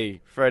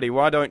 Freddy,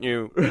 why don't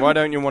you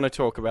want to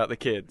talk about the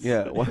kids?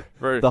 Yeah.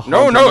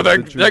 No,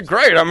 they're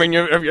great. I mean,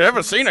 have you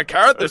ever seen a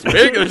carrot this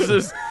big?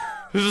 This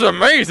is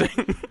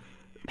amazing.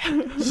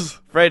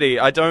 Freddy,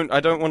 I don't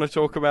want to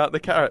talk about the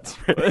carrots.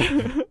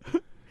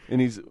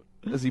 And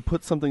has he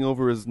put something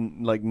over his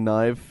like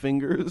knife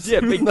fingers?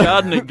 Yeah, big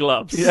gardening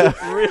gloves. Yeah,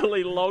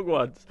 really long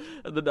ones,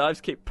 and the knives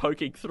keep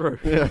poking through.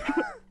 Yeah.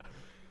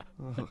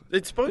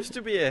 It's supposed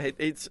to be I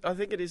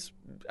think it is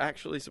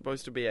actually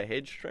supposed to be a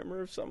hedge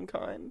trimmer of some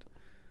kind.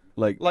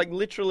 Like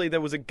literally,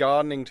 there was a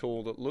gardening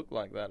tool that looked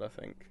like that, I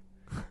think.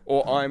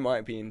 Or I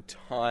might be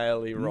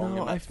entirely wrong.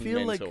 No, and I that's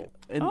feel mental.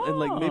 and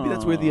like maybe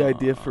that's where the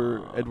idea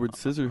for Edward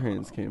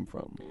Scissorhands came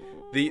from.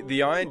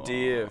 The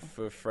idea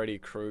for Freddy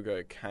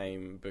Krueger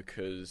came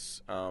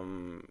because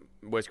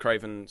Wes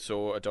Craven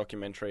saw a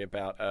documentary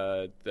about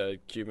the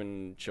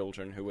Cuban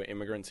children who were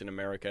immigrants in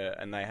America,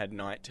 and they had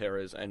night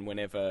terrors, and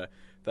whenever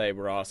they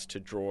were asked to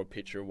draw a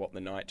picture of what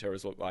the night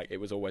terrors looked like, it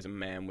was always a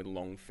man with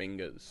long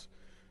fingers,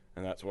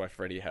 and that's why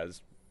Freddy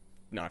has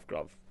knife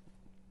glove.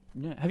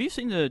 Yeah. Have you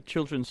seen the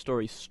children's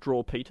story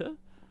Straw Peter?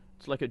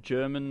 It's like a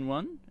German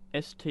one.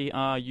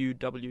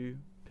 Struwpeter.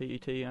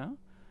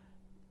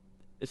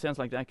 It sounds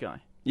like that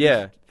guy.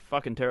 Yeah. He's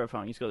fucking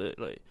terrifying. He's got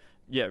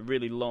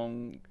really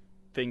long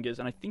fingers,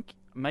 and I think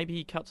maybe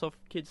he cuts off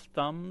kids'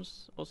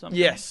 thumbs or something.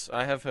 Yes,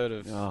 I have heard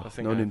of.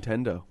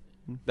 Nintendo.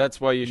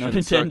 That's why you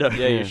shouldn't.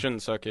 Nintendo. You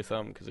shouldn't suck your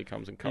thumb because he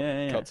comes and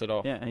cuts it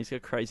off. Yeah, and he's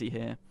got crazy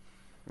hair.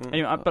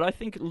 Anyway, but I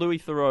think Louis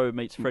Theroux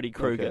meets Freddy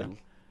Krueger. Okay.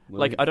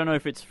 Like, I don't know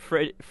if it's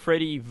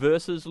Freddie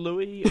versus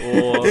Louis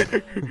or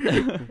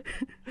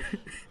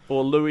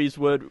or Louis's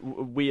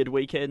weird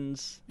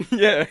weekends.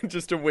 Yeah,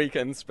 just a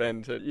weekend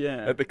spent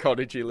at the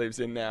cottage he lives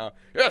in now.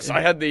 Yes,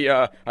 I had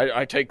the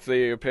I take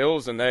the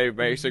pills and they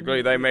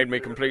made me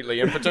completely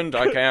impotent.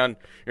 I can't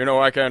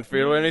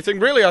feel anything.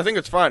 Really, I think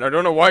it's fine. I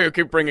don't know why you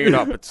keep bringing it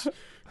up. It's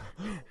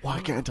why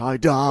can't I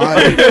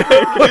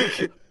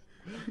die?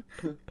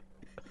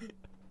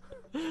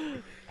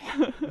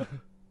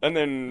 And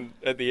then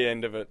at the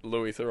end of it,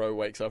 Louis Theroux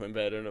wakes up in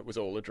bed and it was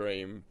all a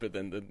dream, but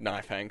then the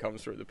knife hand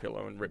comes through the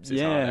pillow and rips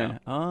his heart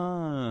out.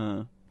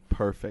 Ah.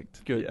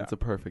 Perfect. Good. Yeah. It's a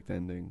perfect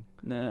ending.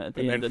 At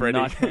the And end, then the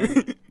knife Freddie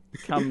hand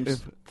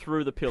comes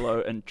through the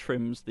pillow and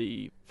trims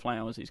the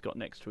flowers he's got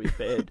next to his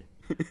bed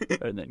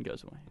and then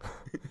goes away.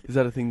 Is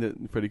that a thing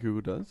that Freddy Krueger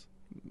does?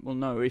 Well,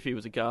 no, if he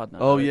was a gardener.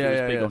 Oh, he was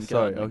yeah. big on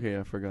Sorry. gardening. Okay,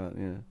 I forgot.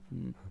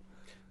 Yeah.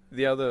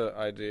 The other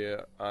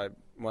idea,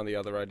 one of the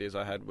other ideas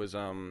I had was,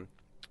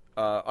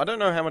 I don't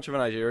know how much of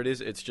an idea it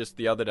is. It's just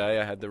the other day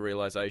I had the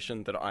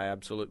realization that I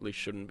absolutely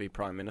shouldn't be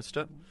Prime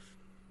Minister.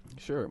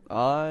 Sure.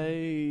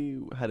 I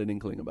had an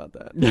inkling about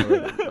that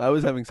already. I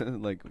was having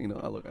something like,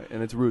 look,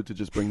 and it's rude to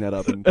just bring that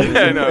up in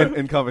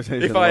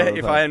conversation. If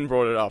I hadn't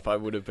brought it up, I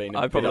would have been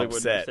I probably bit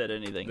wouldn't upset. have said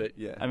anything. But,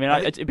 yeah. I mean,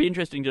 it'd be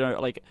interesting to know,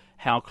 like,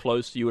 how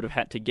close you would have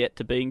had to get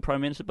to being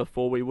Prime Minister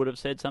before we would have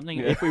said something,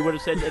 if we would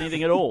have said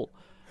anything at all.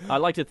 I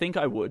like to think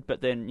I would,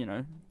 but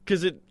then,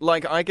 Because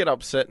I get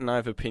upset and I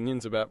have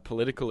opinions about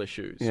political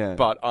issues. Yeah.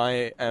 But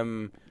I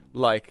am,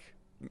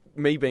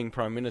 me being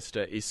Prime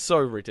Minister is so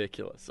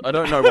ridiculous. I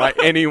don't know why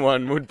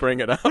anyone would bring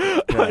it up.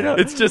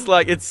 It's just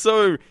it's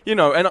so,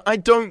 and I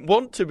don't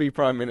want to be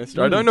Prime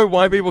Minister. I don't know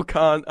why people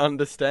can't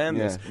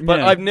understand this. But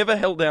I've never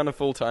held down a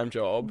full-time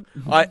job.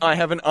 I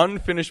have an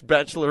unfinished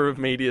Bachelor of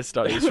Media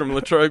Studies from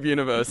La Trobe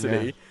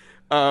University. Yeah.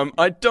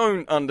 I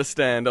don't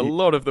understand a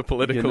lot of the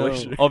political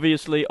issues.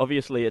 Obviously,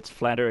 it's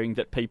flattering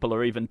that people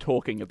are even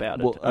talking about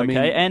it. Well, I okay, mean,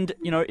 and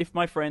if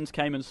my friends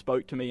came and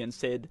spoke to me and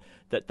said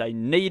that they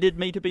needed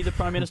me to be the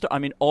Prime Minister, I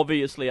mean,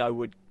 obviously I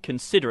would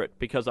consider it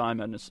because I'm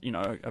a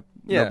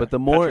Yeah, but the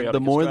more that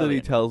he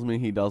Australian. tells me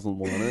he doesn't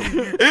want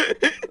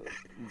it,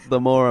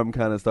 the more I'm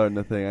kind of starting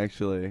to think,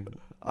 actually,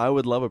 I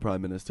would love a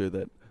Prime Minister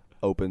that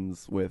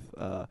opens with,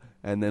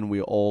 and then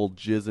we all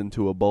jizz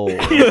into a bowl.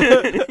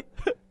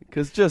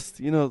 Because at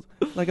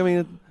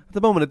the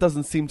moment it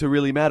doesn't seem to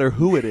really matter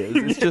who it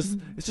is.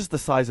 It's just the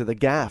size of the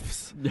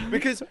gaffs.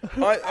 Because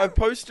I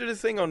posted a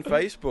thing on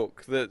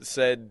Facebook that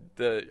said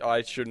that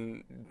I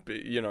shouldn't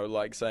be,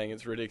 saying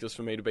it's ridiculous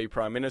for me to be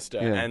Prime Minister.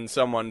 Yeah. And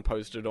someone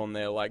posted on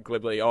there,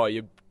 glibly, oh,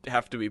 you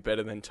have to be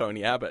better than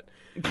Tony Abbott.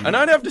 And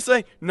I'd have to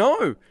say,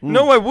 no,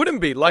 I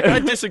wouldn't be. I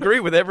disagree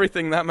with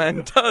everything that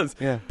man does.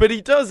 Yeah. But he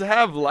does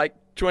have,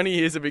 20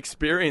 years of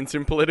experience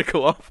in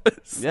political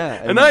office. Yeah.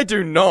 And I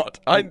do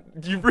not.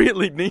 You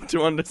really need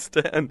to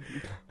understand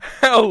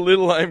how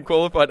little I am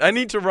qualified. I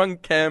need to run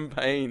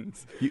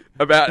campaigns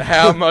about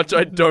how much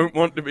I don't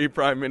want to be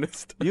Prime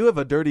Minister. You have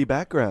a dirty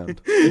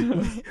background.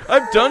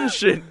 I've done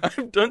shit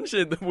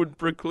that would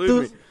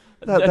preclude me.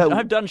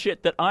 I've done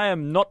shit that I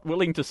am not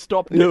willing to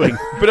stop doing.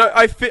 But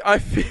I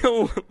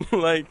feel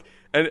like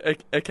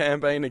a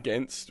campaign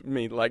against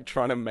me,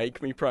 trying to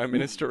make me Prime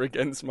Minister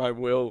against my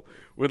will,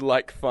 would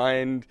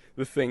find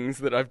the things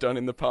that I've done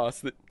in the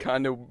past that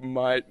kind of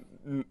might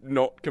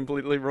not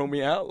completely rule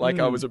me out.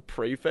 I was a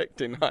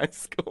prefect in high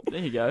school. There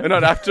you go. And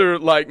I'd have to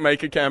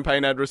make a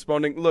campaign ad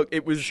responding, look,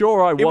 it was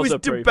Sure, I was a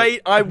debate.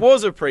 prefect. I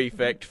was a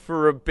prefect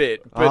for a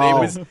bit, but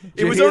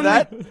it was only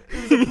that?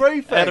 He was a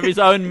prefect. Out of his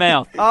own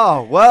mouth.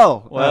 Oh,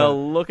 well.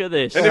 Well, look at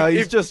this.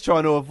 He's just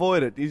trying to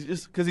avoid it. He's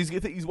just because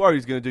he's worried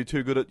he's going to do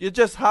too good at. You're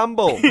just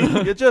humble.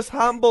 You're just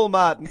humble,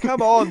 Martin.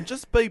 Come on,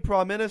 just be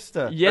Prime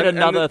Minister. Yet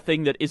another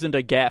thing that isn't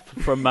a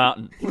gaffe from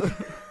Martin.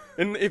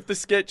 And if the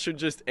sketch should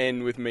just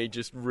end with me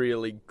just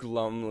really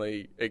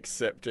glumly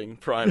accepting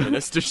Prime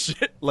Minister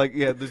shit.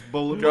 This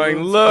bullet going,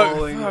 balloons look,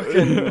 falling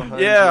fucking,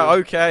 yeah,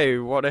 okay,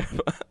 whatever.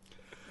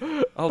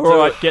 I'll All do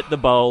right, it. get the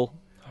bowl.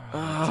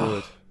 Do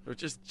it. We'll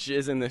just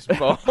jizz in this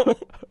bowl.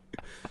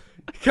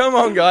 Come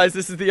on, guys,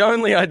 this is the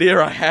only idea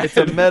I had. It's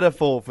a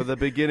metaphor for the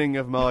beginning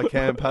of my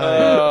campaign.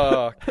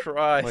 Oh,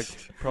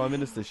 Christ. Prime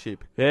Ministership.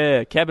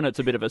 Yeah, cabinet's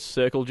a bit of a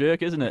circle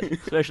jerk, isn't it?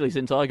 Especially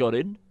since I got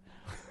in.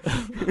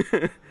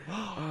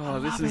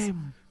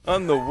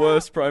 I'm the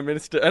worst Prime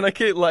Minister. And I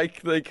keep,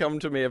 they come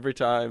to me every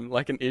time,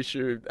 an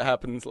issue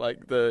happens,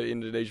 the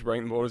Indonesia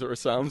breaking the borders or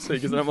Asylum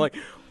seekers, and I'm like,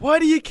 why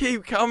do you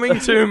keep coming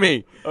to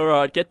me? All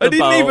right, get the I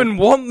didn't bowl. even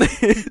want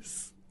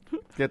this.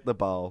 Get the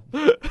bowl.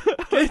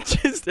 It's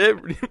just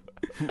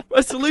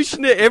my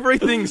solution to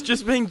everything's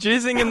just being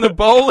jizzing in the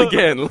bowl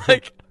again.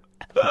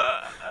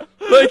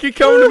 You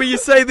come to me, you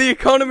say the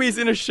economy's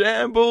in a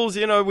shambles,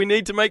 we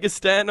need to make a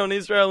stand on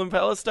Israel and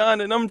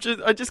Palestine, and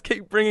I just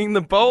keep bringing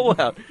the bowl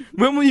out.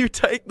 When will you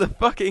take the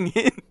fucking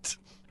hint?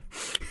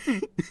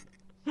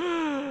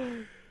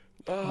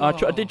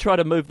 I did try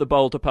to move the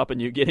bowl to Papua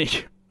New Guinea.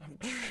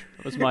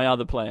 That was my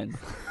other plan.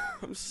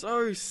 I'm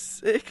so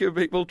sick of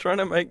people trying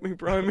to make me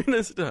Prime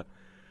Minister.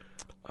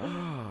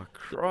 Oh,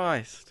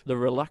 Christ. The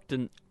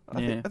reluctant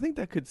I think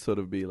that could sort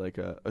of be like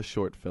a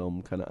short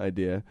film kind of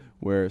idea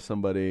where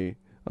somebody.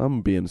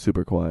 I'm being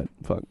super quiet.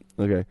 Fuck.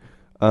 Okay.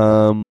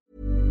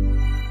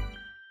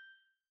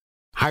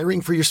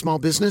 Hiring for your small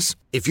business?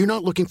 If you're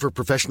not looking for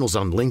professionals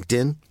on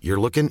LinkedIn, you're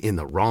looking in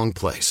the wrong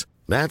place.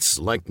 That's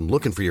like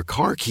looking for your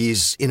car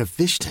keys in a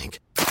fish tank.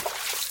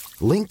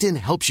 LinkedIn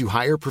helps you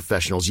hire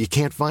professionals you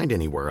can't find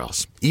anywhere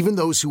else, even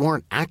those who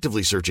aren't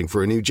actively searching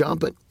for a new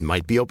job but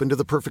might be open to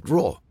the perfect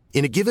role.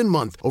 In a given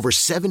month, over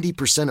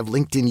 70% of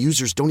LinkedIn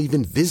users don't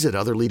even visit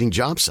other leading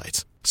job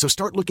sites. So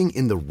start looking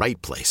in the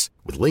right place.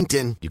 With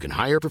LinkedIn, you can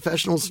hire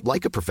professionals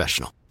like a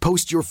professional.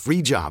 Post your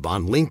free job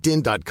on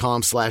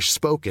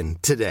linkedin.com/spoken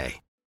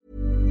today.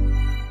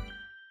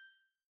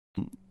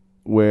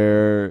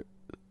 Where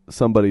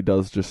somebody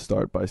does just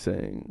start by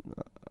saying,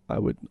 I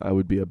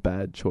would be a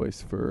bad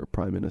choice for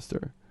prime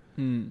minister.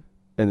 And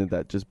then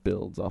that just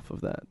builds off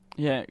of that.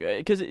 Yeah,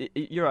 because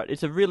you're right.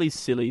 It's a really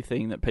silly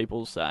thing that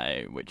people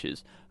say, which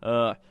is,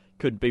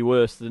 could be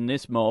worse than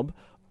this mob,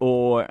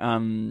 or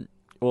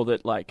that,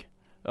 like,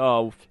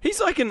 oh...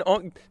 He's like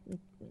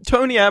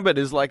Tony Abbott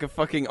is like a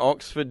fucking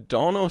Oxford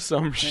Don or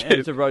some shit. Yeah,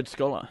 he's a Rhodes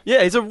Scholar.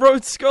 Yeah, he's a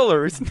Rhodes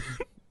Scholar, isn't he?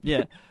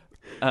 Yeah.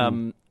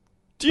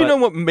 Do you know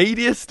what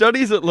media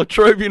studies at La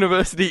Trobe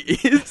University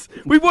is?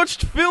 We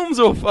watched films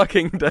all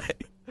fucking day.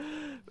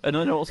 And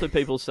then also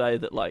people say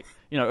that, like,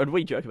 you know, and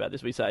we joke about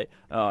this, we say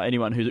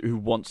anyone who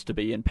wants to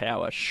be in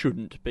power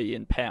shouldn't be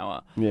in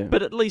power. Yeah.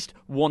 But at least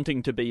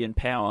wanting to be in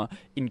power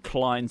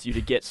inclines you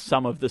to get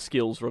some of the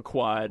skills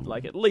required,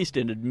 like at least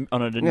on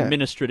an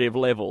administrative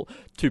level,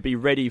 to be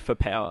ready for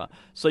power.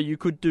 So you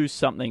could do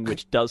something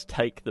which does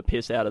take the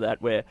piss out of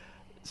that, where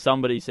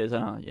somebody says,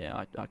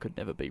 I could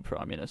never be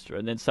Prime Minister,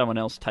 and then someone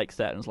else takes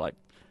that and is like,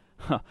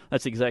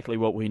 that's exactly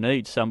what we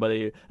need,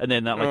 somebody, and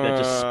then that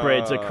just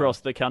spreads across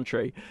the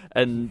country,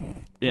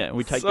 and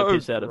we take the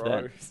piss out of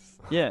that.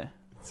 Yeah.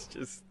 It's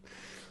just,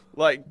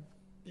 like,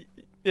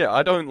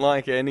 I don't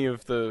like any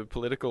of the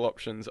political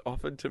options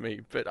offered to me,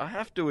 but I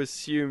have to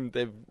assume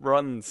they've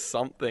run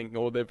something,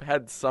 or they've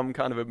had some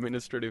kind of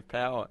administrative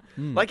power.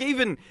 Like,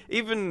 even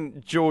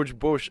George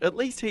Bush, at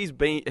least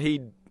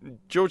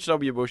George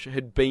W. Bush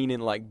had been in,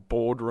 like,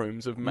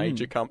 boardrooms of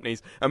major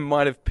companies and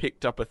might have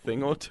picked up a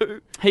thing or two.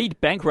 He'd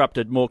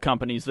bankrupted more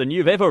companies than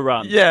you've ever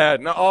run. Yeah,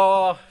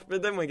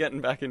 but then we're getting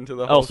back into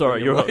the whole Oh, sorry,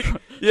 thing you're like,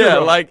 right. Yeah,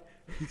 You're like...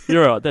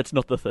 You're right, that's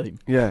not the theme.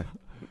 Yeah.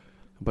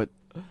 But,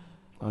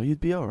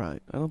 you'd be all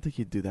right. I don't think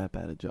you'd do that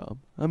bad a job.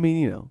 I mean,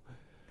 you know.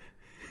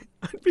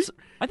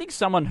 I think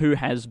someone who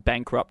has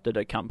bankrupted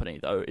a company,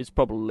 though, is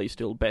probably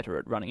still better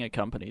at running a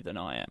company than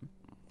I am.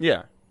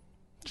 Yeah.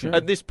 Sure.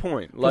 At this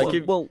point. Like, they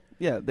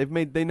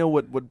know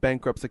what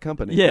bankrupts a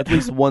company. Yeah. At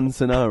least one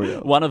scenario.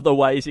 One of the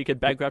ways you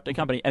could bankrupt a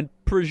company, and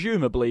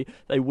presumably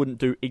they wouldn't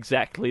do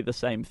exactly the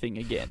same thing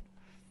again.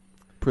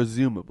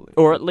 Presumably.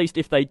 Or at least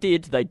if they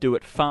did, they'd do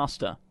it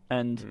faster,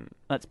 and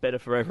that's better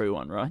for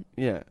everyone, right?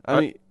 Yeah.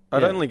 I'd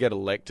only get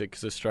elected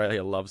because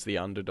Australia loves the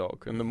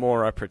underdog, and the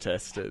more I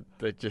protested,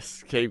 they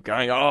just keep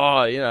going,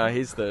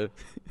 he's the...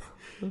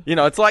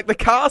 it's like the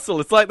castle.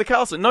 It's like the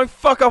castle. No,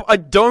 fuck off. I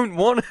don't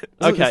want it.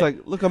 Okay. It's like,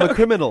 look, I'm a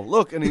criminal.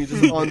 Look, and then you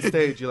just on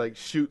stage, you like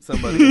shoot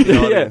somebody in the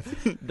audience.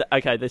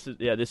 Okay, this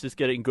is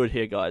getting good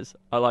here, guys.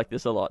 I like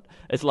this a lot.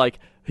 It's like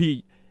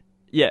he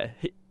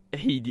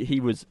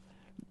was.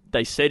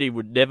 They said he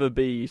would never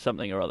be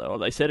something or other, or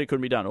they said it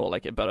couldn't be done, or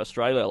like, but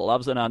Australia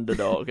loves an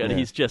underdog, and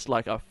he's just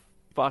like a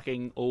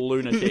fucking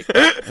lunatic,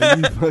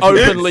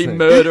 openly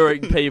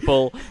murdering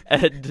people,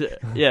 and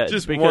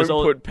just because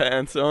won't put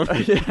pants on.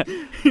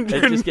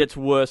 It just gets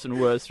worse and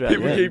worse throughout.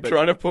 People keep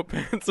trying to put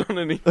pants on,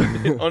 and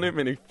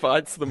he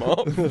fights them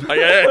off.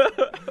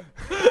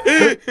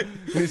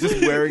 He's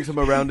just wearing some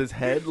around his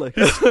head, like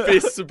his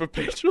fists are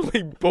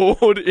perpetually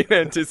bored in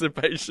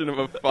anticipation of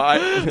a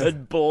fight,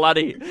 and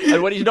bloody.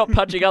 And when he's not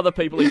punching other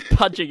people, he's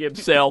punching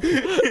himself.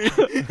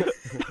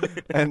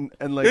 and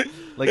like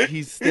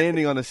he's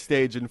standing on a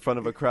stage in front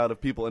of a crowd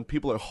of people, and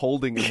people are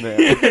holding him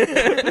there.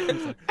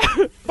 Like,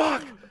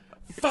 fuck!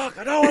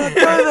 I don't want to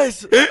do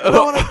this. I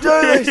don't want to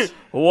do this.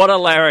 What a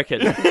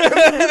larrikin!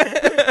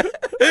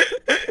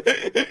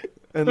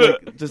 And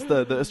like, just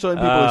the Australian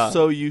people are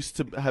so used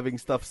to having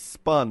stuff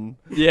spun.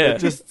 Yeah. That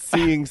just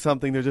seeing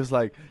something, they're just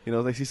like,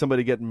 they see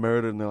somebody get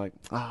murdered, and they're like,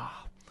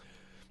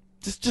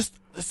 just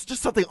it's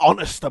just something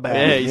honest about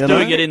it. Yeah, he's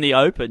doing it in the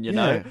open, you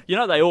know. Yeah. You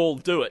know they all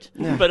do it,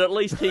 but at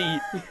least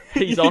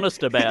he's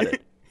honest about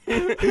it. No,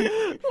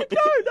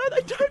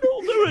 they don't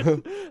all do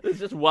it. There's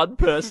just one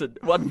person,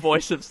 one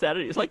voice of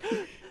sanity. It's like,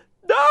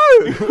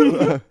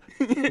 no.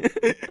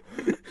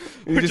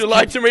 Would you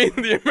like to meet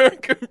the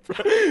American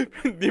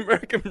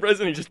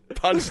president? He just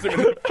punched him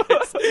in the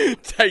face,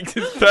 takes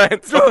his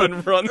pants off,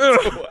 and runs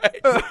away.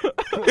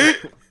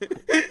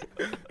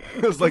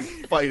 It was like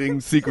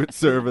fighting Secret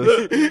Service.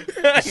 In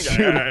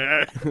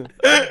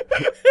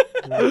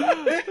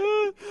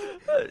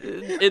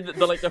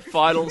the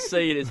final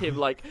scene is him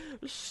like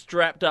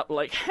strapped up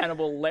like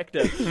Hannibal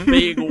Lecter,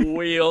 being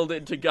wheeled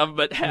into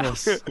Government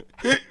House.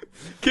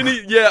 Can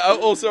he? Yeah.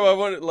 Also, I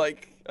want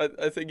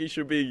I think he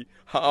should be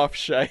half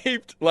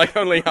shaved, like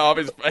only half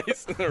his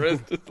face, and the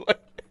rest is like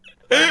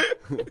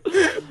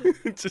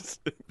just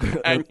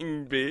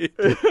hanging beard.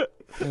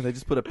 Yeah, they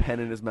just put a pen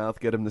in his mouth,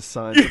 get him to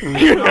sign.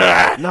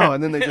 No,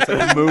 and then they just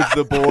like, move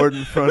the board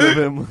in front of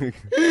him.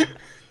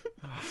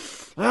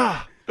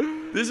 Like,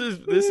 This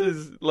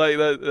is like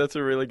that's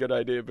a really good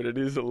idea, but it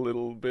is a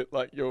little bit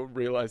like your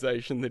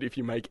realization that if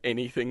you make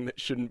anything that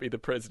shouldn't be the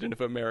president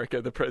of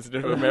America, the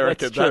president of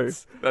America,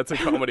 that's a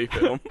comedy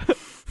film.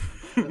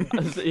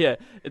 Yeah,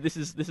 this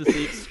is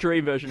the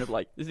extreme version of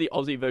this is the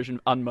Aussie version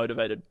of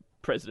unmotivated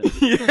president.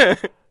 Yeah.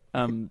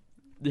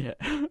 Yeah.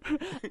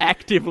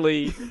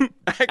 Actively,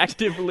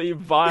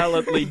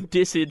 violently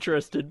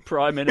disinterested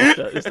prime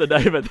minister is the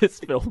name of this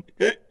film.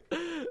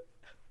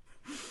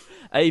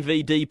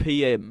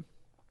 AVDPM.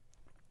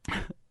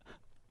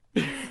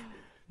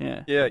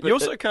 Yeah. Yeah, But you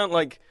also can't,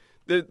 like,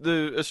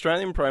 the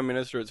Australian Prime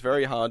Minister, it's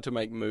very hard to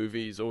make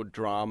movies or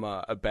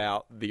drama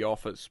about the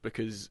office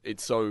because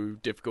it's so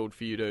difficult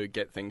for you to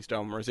get things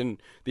done, whereas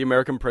the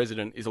American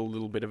president is a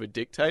little bit of a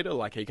dictator,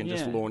 like he can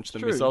just launch the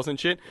missiles and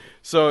shit.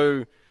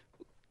 So,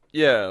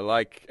 yeah,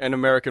 like, an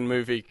American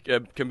movie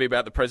can be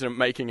about the president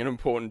making an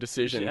important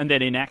decision. And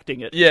then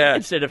enacting it. Yeah.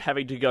 Instead of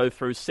having to go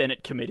through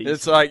Senate committees.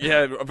 It's like,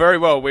 yeah, very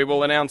well, we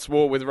will announce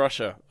war with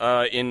Russia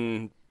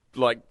in...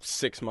 like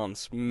 6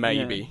 months,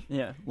 maybe.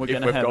 Yeah. We're if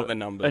going we've to have got the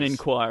numbers. an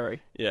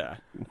inquiry. Yeah.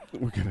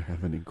 we're gonna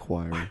have an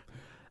inquiry.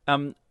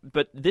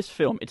 But this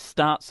film, it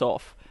starts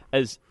off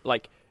as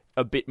like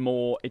a bit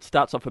more. It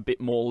starts off a bit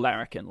more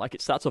larrikin. Like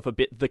it starts off a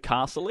bit The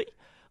Castle-y.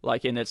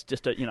 Like, and it's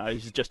just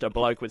he's just a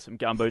bloke with some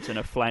gumboots and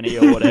a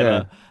flanny or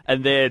whatever,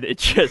 and then it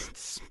just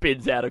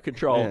spins out of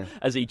control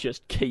as he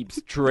just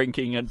keeps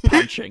drinking and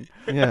punching.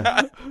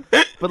 Yeah,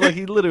 but like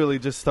he literally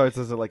just starts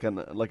as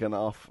an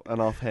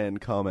offhand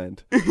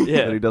comment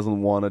that he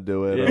doesn't want to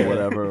do it or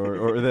whatever,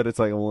 or that it's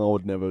like, well, I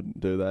would never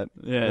do that.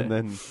 Yeah, and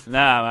then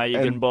mate, you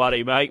can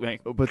bloody make me.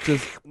 But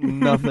just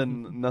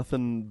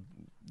nothing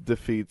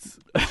defeats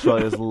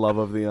Australia's love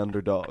of the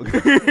underdog.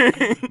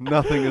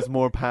 Nothing is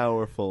more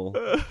powerful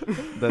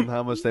than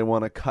how much they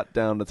want to cut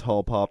down the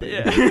tall poppy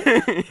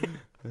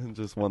and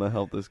just want to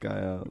help this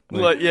guy out.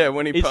 Like,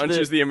 when he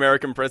punches the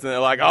American president, they're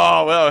like,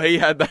 oh, well, he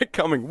had that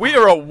coming.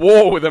 We're at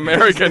war with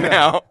America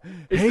now.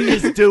 He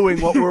is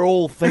doing what we're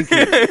all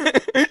thinking.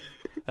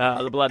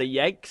 The bloody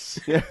Yanks.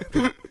 Yeah.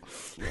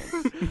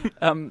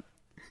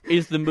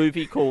 Is the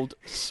movie called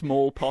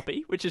Small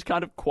Poppy, which is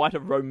kind of quite a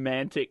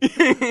romantic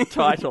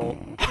title.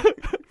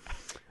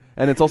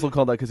 And it's also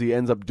called that because he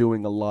ends up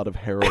doing a lot of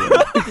heroin.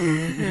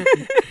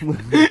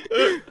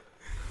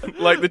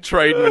 Like the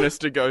trade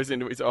minister goes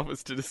into his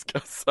office to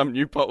discuss some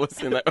new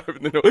policy and they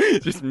open the door,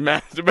 just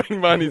masturbating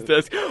behind his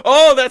desk.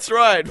 Oh, that's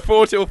right,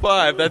 4 till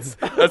 5,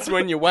 that's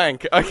when you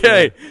wank.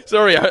 Okay,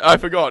 sorry, I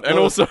forgot. And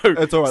also,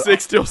 it's all right.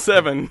 6 till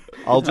 7,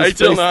 I'll just 8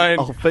 till 9.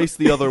 I'll face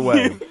the other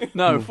way.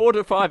 No, 4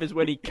 to 5 is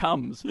when he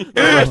comes. The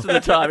rest of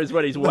the time is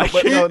when he's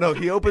wanking. No,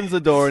 he opens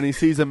the door and he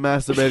sees him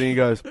masturbating and he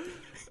goes,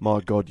 my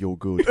God, you're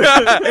good.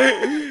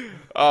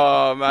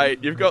 Oh, mate,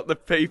 you've got the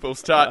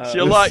people's touch.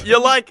 You're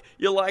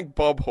like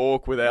Bob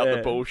Hawke without the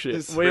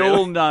bullshit. We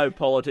all know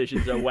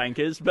politicians are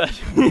wankers, but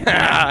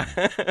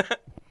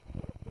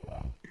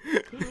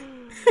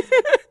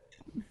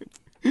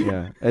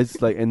yeah,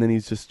 it's like, and then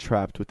he's just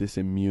trapped with this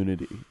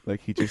immunity.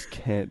 Like he just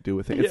can't do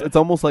a thing. It's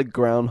almost like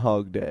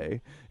Groundhog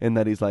Day in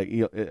that he's like,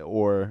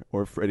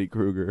 or Freddy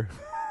Krueger.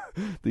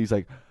 He's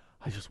like,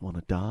 I just want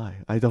to die.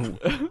 I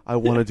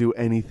want to do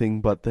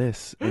anything but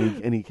this.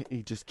 And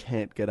he just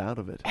can't get out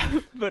of it.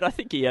 But I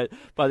think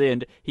by the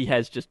end, he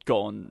has just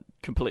gone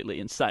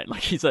completely insane.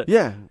 Like he's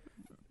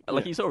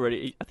he's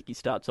already, I think he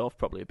starts off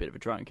probably a bit of a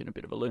drunk and a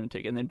bit of a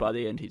lunatic. And then by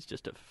the end, he's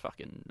just a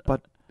fucking...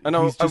 But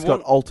he's just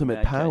got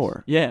ultimate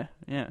power. Case.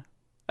 Yeah.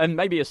 And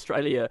maybe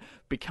Australia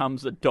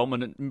becomes the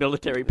dominant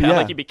military power.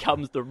 Like he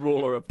becomes the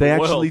ruler of the world.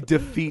 They actually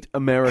defeat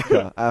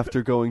America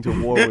after going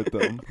to war with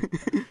them.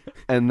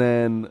 And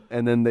then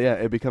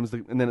it becomes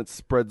and then it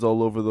spreads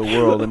all over the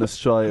world, and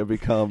Australia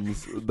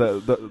becomes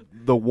the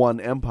one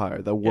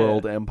empire, the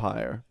world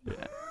empire.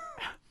 Yeah.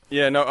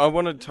 Yeah, no, I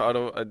want a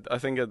title. I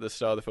think at the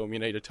start of the film, you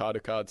need a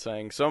title card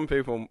saying some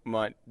people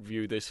might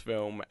view this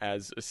film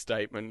as a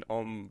statement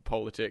on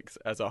politics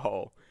as a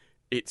whole.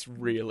 It's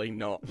really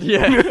not.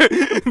 Yeah,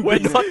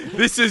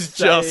 this is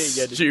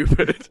just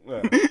stupid.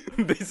 Yeah.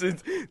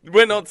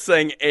 We're not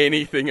saying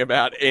anything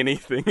about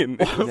anything in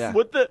this. Yeah.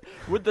 Would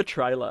the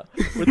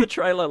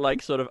trailer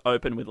like sort of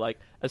open with like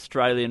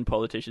Australian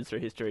politicians through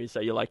history? So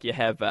you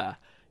have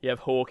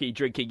Hawkey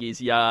drinking his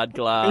yard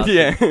glass.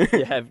 Yeah.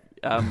 You have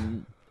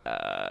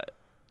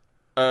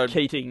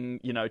Keating,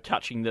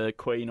 touching the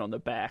Queen on the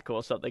back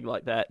or something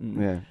like that,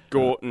 and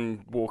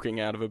Gorton walking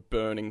out of a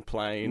burning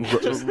plane,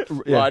 just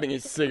lighting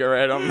his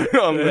cigarette on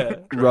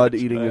the Rudd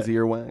eating his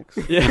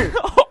earwax. Yeah.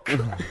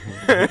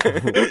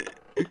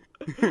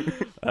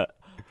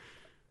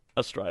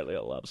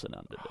 Australia loves an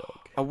underdog.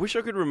 I wish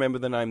I could remember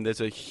the name.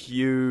 There's a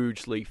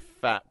hugely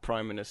fat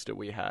Prime Minister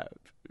we have.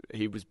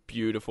 he was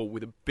beautiful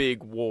with a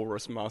big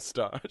walrus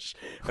mustache,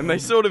 and they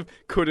sort of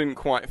couldn't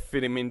quite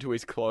fit him into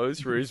his clothes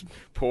for his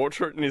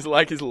portrait, and his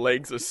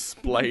legs are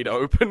splayed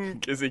open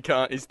because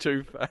he's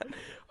too fat.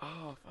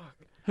 Oh fuck!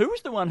 Who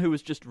was the one who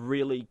was just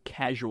really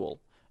casual?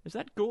 Is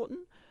that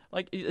Gorton?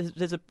 Like, you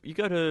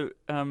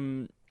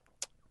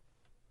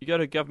go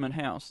to Government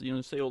House,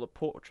 you see all the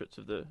portraits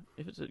of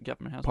if it's a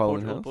Government House,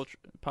 Parliament House?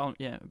 Parliament,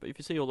 yeah. But if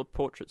you see all the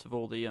portraits of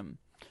all the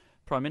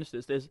prime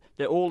ministers,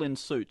 they're all in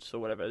suits or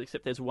whatever,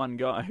 except there's one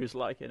guy who's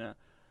like in a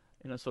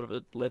sort of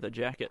a leather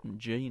jacket and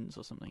jeans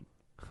or something.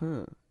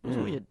 Huh. It's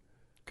weird.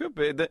 Could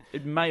be.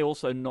 It may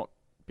also not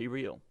be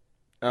real.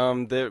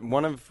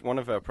 One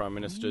of our prime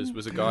ministers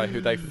was a guy who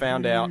they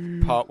found out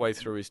partway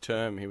through his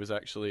term he was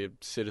actually a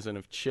citizen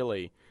of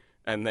Chile,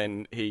 and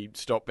then he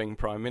stopped being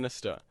prime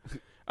minister.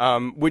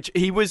 Which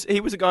he was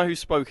a guy who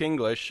spoke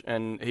English,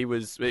 and it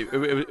was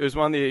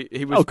one of the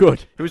he was Oh,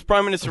 good. He was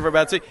prime minister for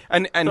about 6,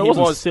 and So he it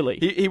wasn't was silly.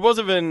 He was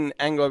of an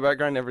Anglo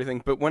background and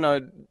everything. But when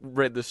I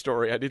read the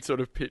story, I did sort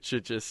of picture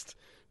just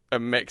a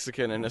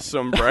Mexican in a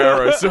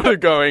sombrero, sort of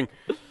going,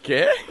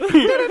 "¿Qué?"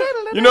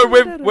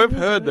 We've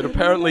heard that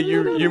apparently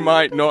you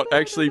might not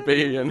actually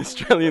be an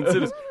Australian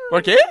citizen.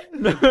 ¿Por qué?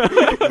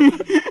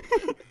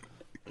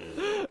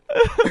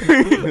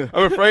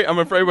 I'm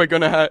afraid we're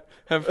gonna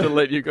have to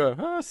let you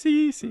go.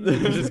 See. He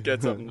just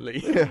gets up and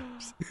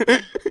leaves.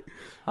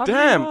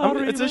 Damn,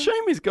 it's a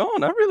shame he's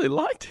gone. I really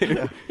liked him.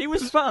 Yeah. He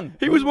was fun.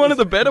 He was one of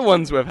the better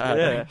ones we've had.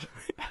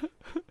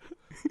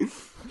 Yeah.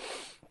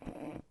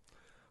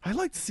 I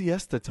liked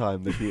siesta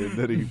time that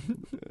he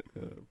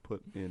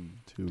put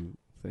into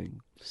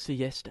thing.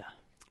 Siesta.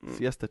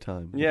 Siesta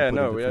time. Yeah, Put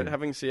no, into we're thing.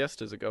 having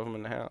siestas at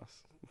Government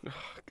House. Oh,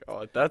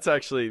 God, that's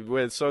actually,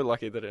 we're so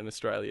lucky that in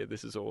Australia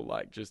this is all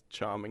like just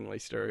charmingly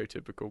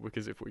stereotypical,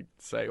 because if we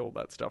say all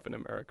that stuff in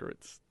America,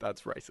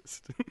 that's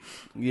racist.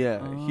 Yeah,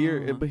 Oh.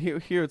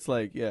 here it's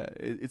like,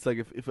 it's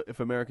like if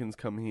Americans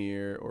come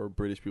here or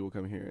British people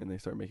come here and they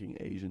start making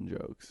Asian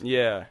jokes,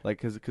 Yeah.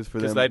 like because for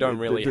 'Cause them they don't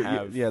really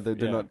have- they're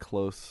yeah. not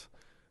close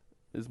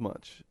as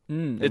much.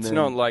 Mm. It's then-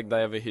 not like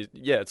they have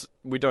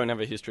we don't have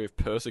a history of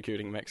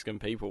persecuting Mexican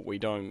people. We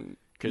don't,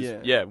 because,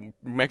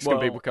 Mexican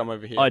Well, people come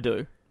over here. I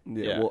do.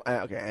 Yeah. Yeah. Well,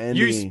 okay,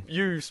 Andy.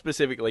 You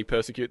specifically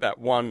persecute that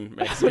one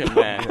Mexican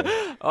man.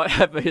 I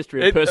have a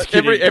history of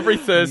persecuting every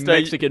Thursday.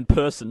 Mexican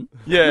person.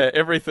 Yeah,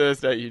 every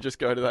Thursday you just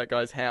go to that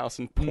guy's house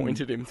and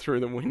point at him through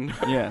the window.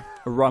 Yeah,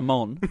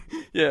 Ramon.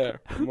 Yeah,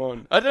 come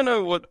on. I don't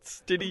know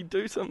did he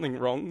do something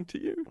wrong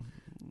to you?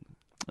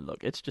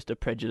 Look, it's just a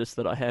prejudice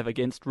that I have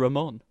against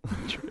Ramon.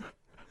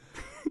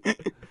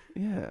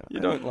 Yeah. You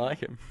don't like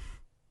him.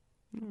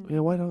 Yeah.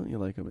 Why don't you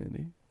like him,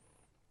 Andy?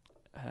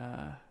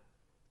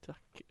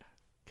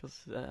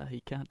 Because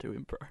he can't do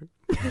improv.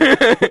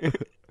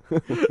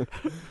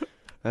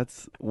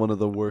 That's one of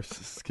the worst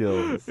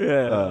skills.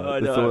 Yeah, I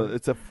know.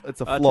 It's a I'll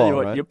flaw, tell you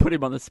what, right? you put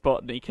him on the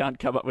spot and he can't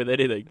come up with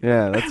anything.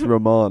 Yeah, that's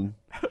Ramon.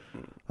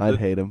 I'd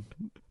hate him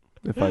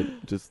if I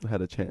just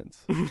had a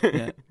chance.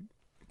 Yeah.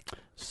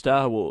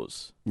 Star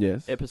Wars,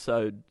 Yes.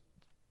 Episode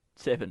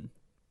 7.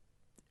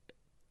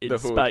 In The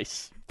Hood.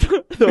 space.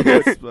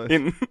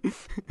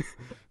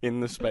 In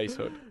the space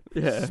hood.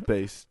 Yeah.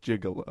 Space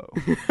Gigolo.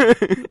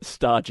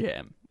 Star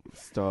Jam.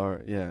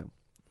 Star, yeah.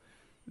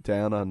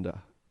 Down Under.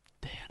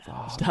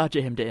 Star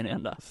Jam Down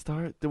Under.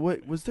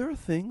 Wait, was there a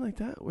thing like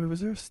that?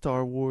 Was there a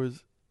Star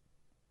Wars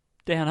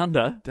Down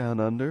Under? Down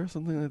Under,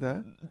 something like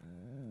that?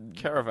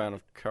 Caravan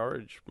of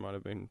Courage might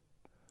have been.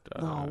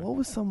 No, what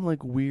was some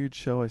like weird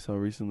show I saw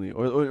recently?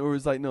 Or it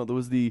was like, no, there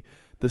was the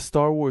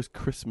Star Wars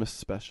Christmas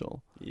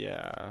special,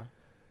 Yeah.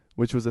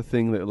 which was a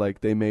thing that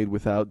like they made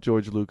without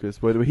George Lucas,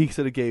 but he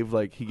sort of gave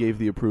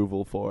the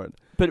approval for it.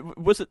 But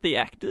was it the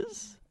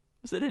actors?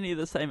 Was it any of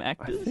the same I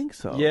actors? think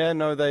so. Yeah,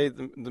 no,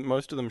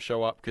 most of them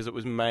show up because it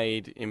was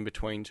made in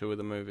between two of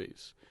the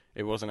movies.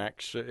 It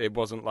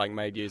wasn't like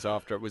made years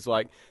after. It was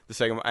like the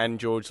second one, and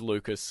George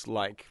Lucas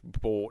like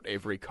bought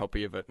every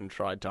copy of it and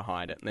tried to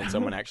hide it, and then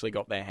someone actually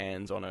got their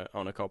hands on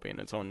a copy, and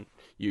it's on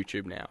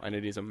YouTube now, and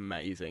it is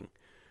amazing.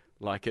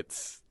 Like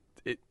it's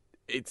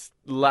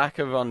lack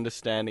of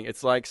understanding.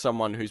 It's like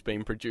someone who's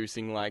been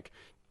producing like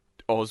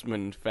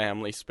Osmond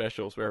family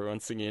specials where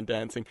everyone's singing and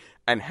dancing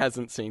and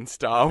hasn't seen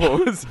Star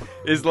Wars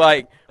is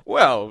like,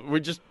 well, we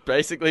just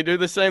basically do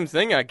the same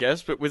thing, I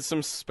guess, but with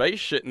some space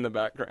shit in the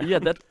background. Yeah,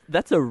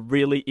 that's a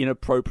really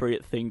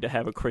inappropriate thing to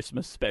have a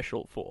Christmas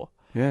special for.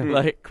 Yeah.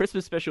 Like,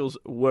 Christmas specials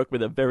work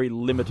with a very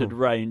limited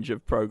range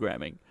of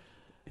programming.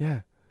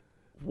 Yeah.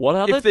 What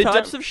other If they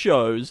types don't- of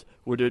shows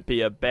would it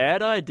be a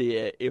bad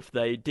idea if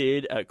they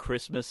did a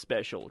Christmas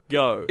special?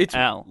 Go, It's-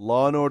 Al.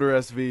 Law and Order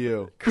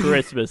SVU.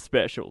 Christmas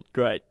special.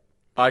 Great.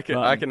 I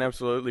can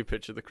absolutely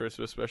picture the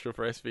Christmas special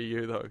for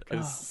SVU though,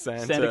 because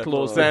Santa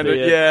Claus would be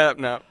it. yeah,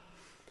 no,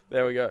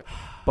 there we go.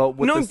 But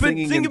with No, the but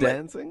singing think and about-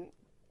 dancing?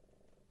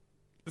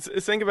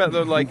 Think about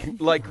though,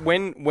 like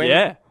when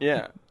Yeah.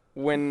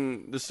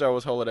 when the Star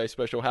Wars Holiday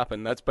Special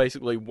happened, that's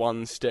basically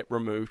one step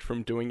removed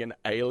from doing an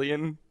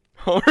Alien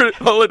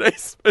holiday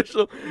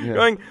special, Yeah.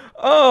 going,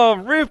 "Oh,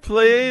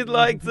 Ripley,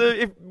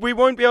 if we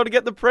won't be able to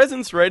get the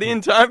presents ready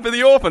in time for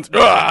the orphans,"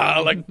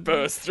 like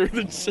burst through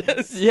the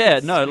chest. Yeah,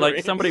 no, like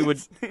Screams. somebody would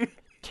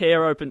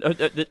tear open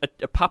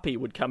a puppy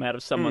would come out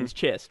of someone's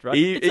chest, right?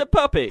 E- It's a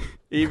puppy.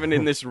 Even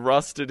in this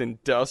rusted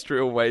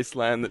industrial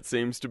wasteland that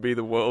seems to be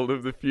the world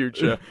of the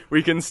future,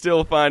 we can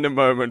still find a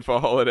moment for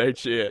holiday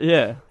cheer.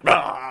 Yeah.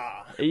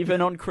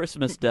 Even on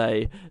Christmas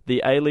Day,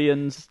 the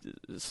aliens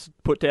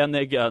put down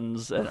their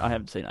guns. And I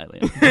haven't seen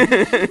Alien.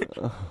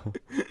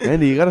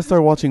 Andy, you got to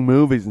start watching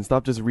movies and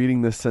stop just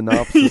reading the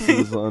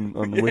synopses on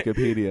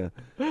Wikipedia.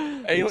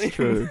 Aliens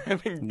true.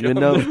 having You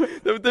guns.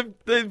 know-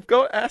 They've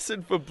got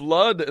acid for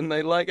blood, and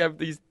they have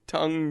these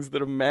tongues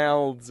that are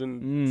mouths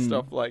and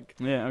stuff like.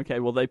 Yeah, okay.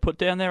 Well, they put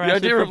down their The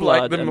acid idea for of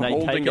blood, them and they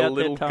holding take a out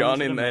little their gun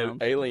tongues in and their mouths.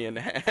 alien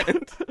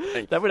hand.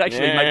 That would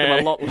actually make them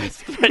a lot less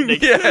threatening.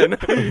 Yeah. No.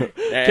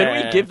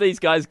 Can we give these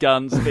guys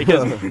guns?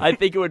 Because I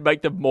think it would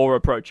make them more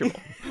approachable.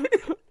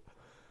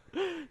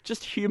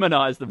 Just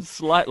humanize them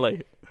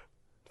slightly.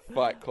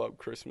 Fight Club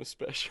Christmas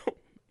special?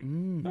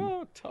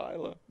 Oh,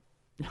 Tyler.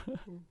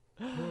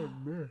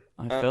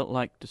 I felt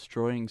like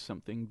destroying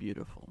something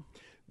beautiful.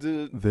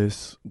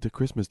 The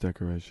Christmas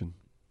decoration.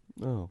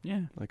 Oh,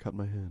 Yeah. I cut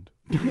my hand.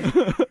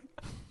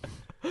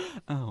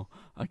 Oh,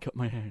 I cut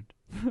my hand.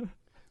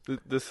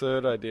 The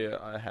third idea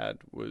I had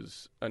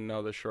was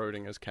another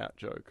Schrodinger's cat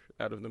joke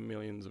out of the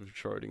millions of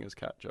Schrodinger's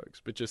cat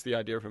jokes, but just the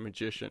idea of a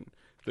magician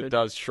that Good.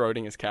 does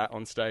Schrodinger's cat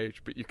on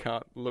stage, but you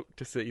can't look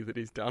to see that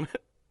he's done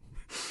it.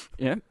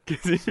 Yeah.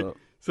 'Cause he- So,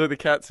 So the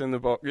cat's in the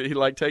box. He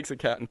takes a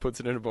cat and puts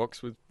it in a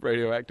box with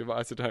radioactive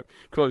isotope,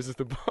 closes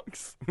the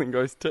box, and then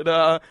goes,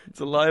 ta-da! It's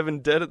alive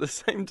and dead at the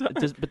same time.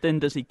 But then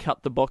does he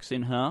cut the box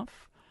in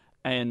half?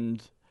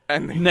 And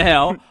And then,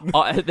 now,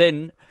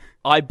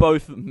 I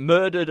both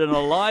murdered an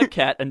alive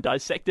cat and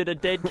dissected a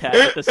dead cat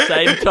at the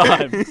same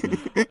time.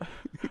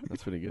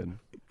 that's pretty good.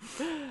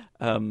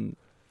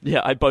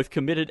 Yeah, I both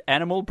committed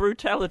animal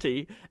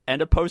brutality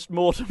and a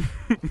post-mortem.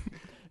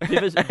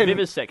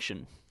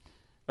 Vivisection.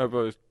 I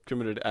both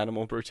committed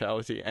animal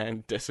brutality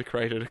and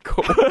desecrated a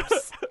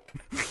corpse.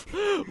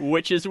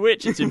 Which is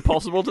which? It's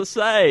impossible to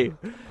say.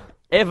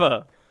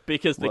 Ever.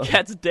 Because the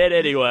cat's dead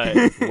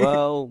anyway.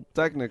 Well,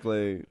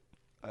 technically,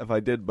 if I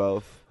did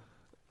both,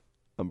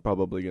 I'm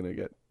probably gonna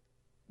get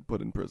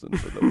put in prison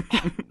for them,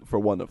 for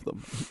one of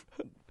them.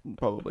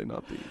 Probably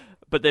not the.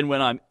 But then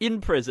when I'm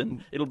in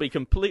prison, it'll be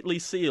completely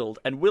sealed.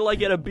 And will I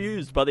get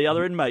abused by the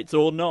other inmates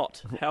or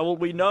not? How will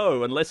we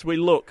know unless we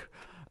look?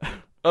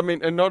 I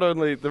mean, and not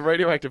only the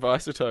radioactive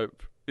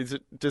isotope,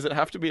 does it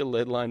have to be a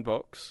lead-lined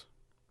box?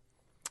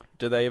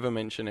 Do they ever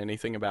mention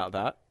anything about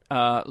that?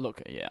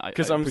 Look, yeah.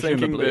 Because I'm thinking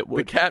presumably that it the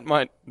would. cat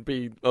might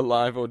be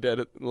alive and dead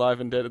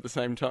at the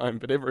same time,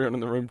 but everyone in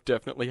the room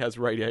definitely has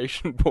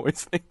radiation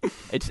poisoning.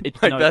 It's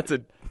like no, that's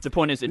a The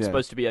point is, it's Yeah.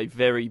 supposed to be a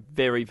very,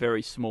 very,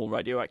 very small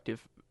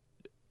radioactive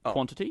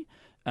quantity,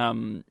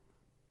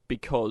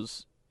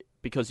 because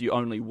you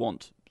only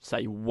want,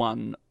 say,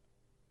 one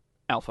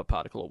alpha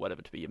particle or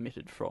whatever to be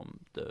emitted from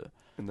the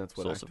And that's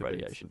what source of activates the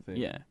radiation. thing.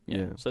 Yeah.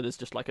 Yeah. So there's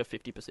just like a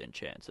 50%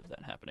 chance of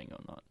that happening or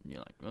not. And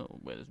you're like, well,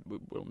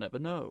 we'll never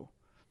know.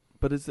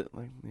 But is it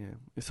like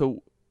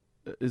So,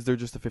 is there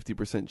just a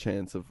 50%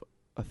 chance of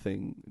a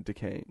thing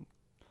decaying?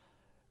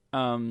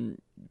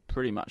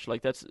 Pretty much.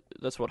 Like that's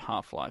what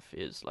Half-Life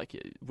is. Like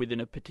within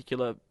a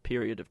particular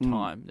period of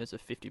time, there's a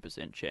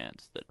 50%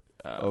 chance that.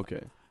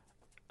 Okay.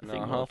 a no,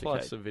 thing will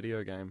Half-Life's decay. a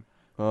video game.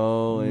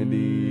 Oh,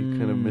 Andy,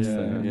 kind of missed yeah.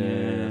 that.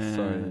 Yeah,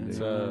 sorry, Yeah. Andy.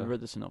 So- I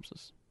read the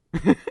synopsis.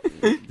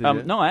 Did ya?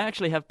 No, I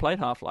actually have played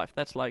Half-Life.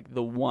 That's like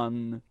the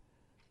one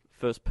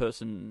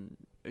first-person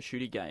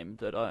shooty game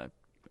that I have.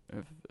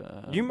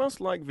 You must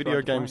like video tried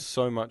to play. games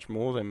so much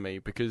more than me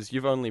because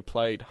you've only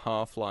played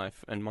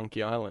Half-Life and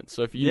Monkey Island.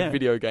 So for you, Yeah.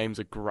 video games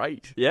are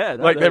great. Yeah,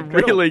 no, Like they're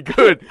incredible. really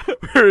good.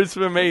 Whereas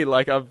for me,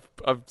 like I've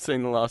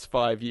seen the last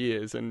 5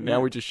 years, and now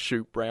we just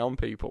shoot brown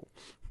people.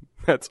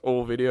 That's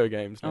all video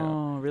games now.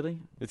 Oh, really?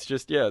 It's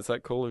just it's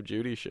like Call of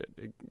Duty shit.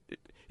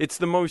 It's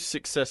the most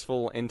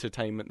successful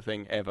entertainment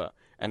thing ever,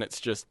 and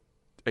it's just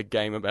a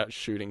game about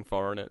shooting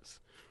foreigners.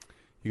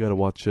 You got to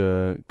watch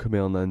Kumail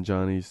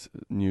Nanjiani's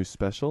new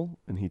special,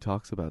 and he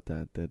talks about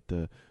that.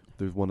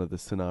 There's one of the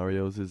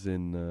scenarios is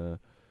in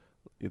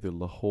either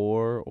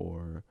Lahore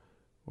or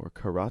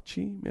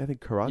Karachi. I think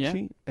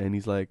Karachi, and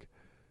he's like,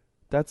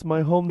 "That's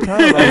my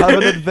hometown. I have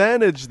an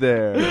advantage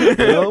there. You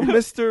know,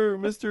 Mister,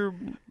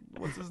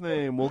 what's his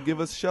name? Will give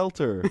us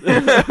shelter."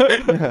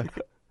 Yeah.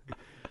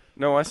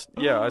 No,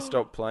 I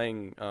stopped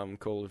playing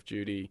Call of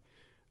Duty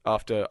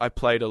after I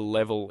played a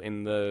level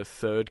in the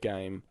third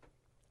game,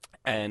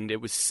 and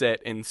it was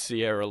set in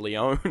Sierra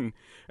Leone,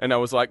 and I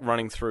was like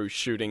running through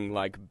shooting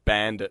like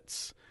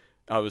bandits.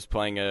 I was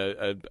playing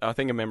I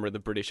think a member of the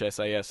British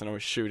SAS, and I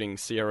was shooting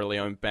Sierra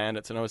Leone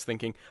bandits, and I was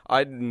thinking,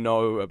 I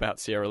know about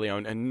Sierra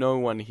Leone, and no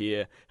one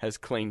here has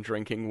clean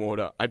drinking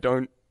water. I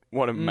don't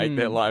want to make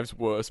their lives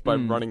worse by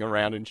running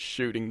around and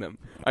shooting them.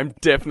 I'm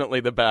definitely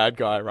the bad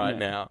guy right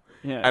now.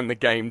 Yeah. and the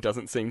game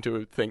doesn't seem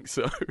to think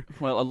so.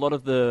 Well, a lot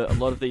of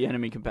the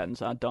enemy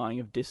combatants are dying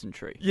of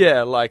dysentery.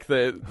 Yeah, like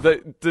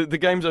the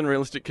game's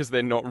unrealistic because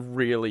they're not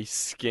really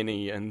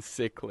skinny and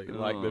sickly.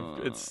 Like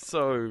it's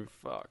so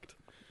fucked.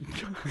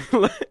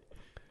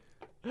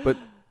 But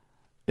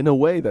in a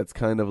way, that's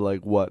kind of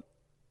like what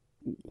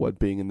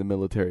being in the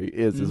military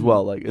is as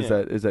well. Like, is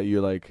that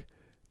you're like,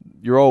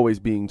 you're always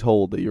being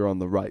told that you're on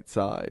the right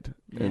side,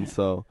 and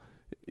so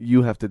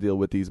you have to deal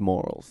with these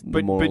morals.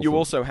 But you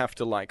also have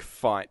to like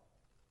fight.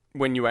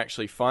 When you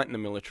actually fight in the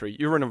military,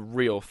 you're in a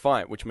real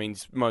fight, which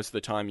means most of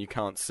the time you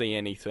can't see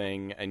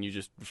anything and you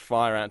just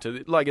fire out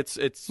to like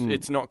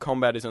it's not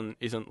combat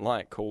isn't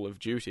like Call of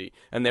Duty.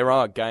 And there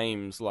are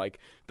games like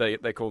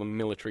they call them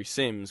military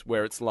sims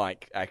where it's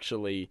like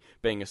actually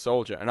being a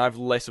soldier. And I have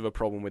less of a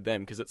problem with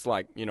them because it's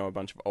like, you know, a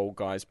bunch of old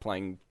guys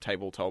playing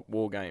tabletop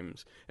war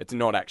games. It's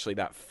not actually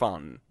that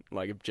fun,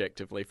 like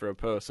objectively for a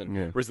person.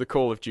 Yeah. Whereas the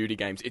Call of Duty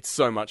games, it's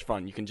so much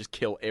fun. You can just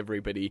kill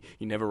everybody.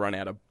 You never run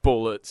out of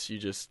bullets. You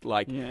just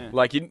like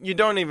you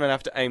don't even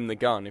have to aim the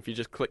gun. If you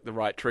just click the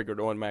right trigger, it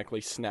automatically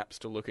snaps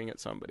to looking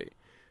at somebody.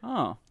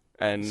 Oh.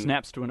 And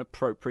snaps to an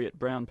appropriate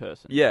brown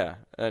person. Yeah,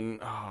 and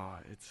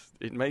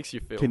it makes you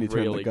feel. Can you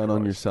turn really the gun gross.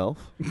 on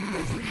yourself?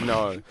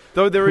 No,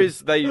 though there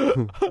is they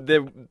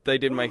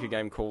did make a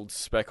game called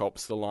Spec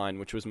Ops: The Line,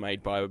 which was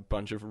made by a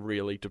bunch of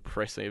really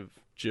depressive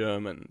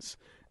Germans.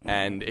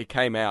 And it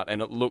came out,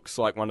 and it looks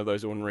like one of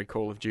those ordinary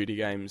Call of Duty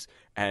games,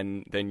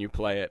 and then you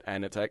play it,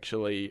 and it's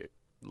actually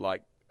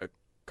like a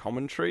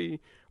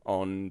commentary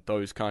on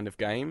those kind of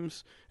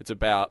games. It's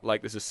about,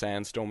 like, there's a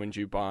sandstorm in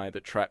Dubai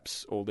that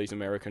traps all these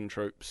American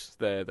troops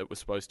there that were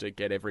supposed to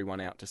get everyone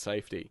out to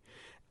safety.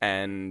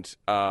 And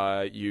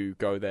you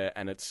go there,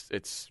 and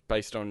it's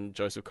based on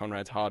Joseph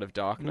Conrad's Heart of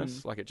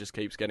Darkness. Like, it just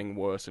keeps getting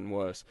worse and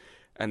worse.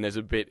 And there's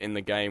a bit in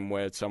the game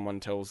where someone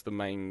tells the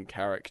main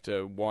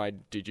character, why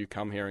did you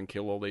come here and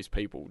kill all these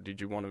people?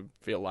 Did you want to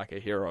feel like a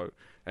hero?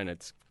 And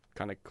it's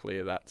kind of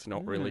clear that's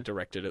not really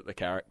directed at the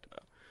character.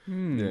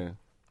 Yeah.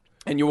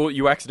 And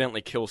you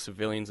accidentally kill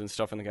civilians and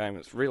stuff in the game.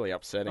 It's really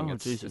upsetting. Oh,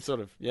 it's Jesus. sort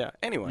of,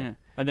 Anyway, Yeah.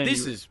 And then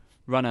this you is...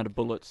 run out of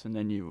bullets, and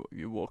then you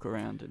walk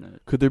around in a...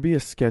 Could there be a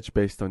sketch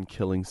based on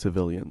killing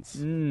civilians?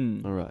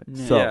 All right.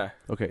 Yeah. So,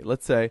 okay,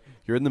 let's say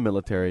you're in the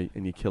military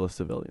and you kill a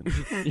civilian.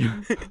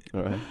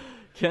 All right.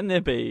 Can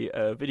there be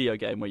a video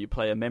game where you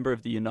play a member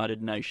of the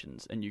United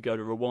Nations and you go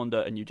to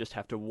Rwanda and you just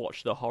have to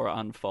watch the horror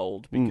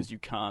unfold because you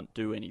can't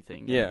do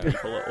anything? Yeah. And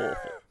people are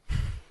awful.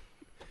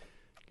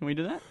 Can we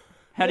do that?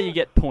 How do you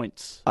get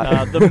points?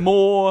 The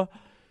more...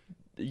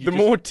 The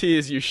more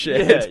tears you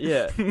shed,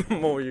 Yeah. the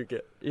more you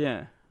get.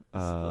 Yeah.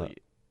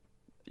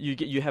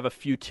 You have a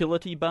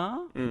futility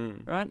bar,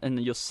 right?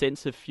 And your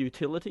sense of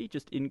futility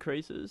just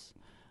increases.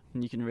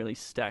 And you can really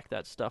stack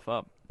that stuff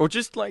up. Or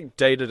just like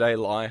day-to-day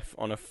life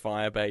on a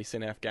fire base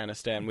in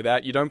Afghanistan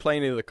you don't play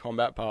any of the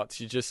combat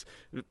parts. You just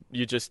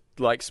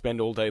like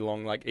spend all day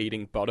long like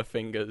eating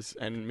Butterfingers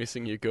and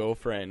missing your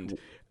girlfriend.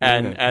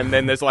 And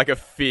then there's like a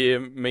fear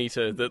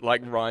meter that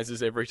like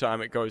rises every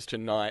time it goes to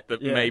night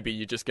that maybe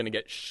you're just going to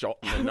get shot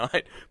in the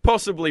night,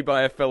 possibly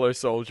by a fellow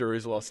soldier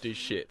who's lost his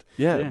shit.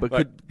 Yeah, but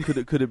like,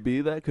 could it be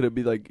that? Could it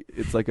be like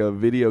it's like a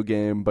video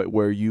game but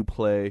where you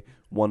play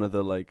one of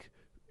the like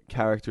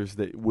characters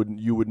that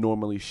you would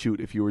normally shoot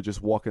if you were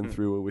just walking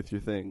through it with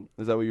your thing?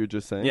 Is that what you were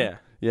just saying?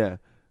 Yeah.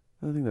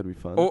 I think that'd be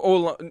fun.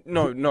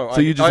 No. So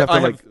you just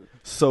have to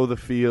sow the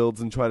fields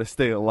and try to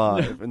stay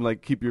alive and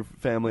like keep your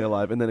family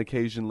alive, and then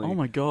occasionally, oh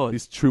my god,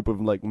 these troop of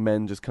like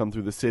men just come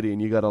through the city,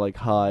 and you gotta like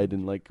hide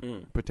and like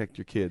protect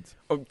your kids.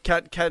 Oh,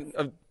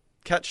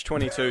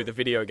 Catch-22, the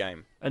video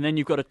game, and then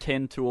you've got to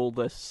tend to all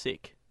the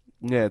sick.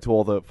 Yeah, to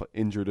all the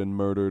injured and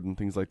murdered and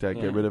things like that.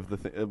 Get rid of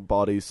the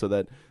bodies so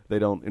that they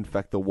don't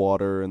infect the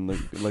water and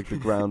the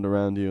ground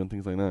around you and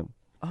things like that.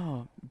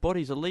 Oh,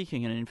 bodies are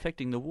leaking and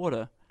infecting the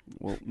water.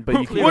 Well,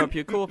 but you clear up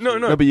your corpses.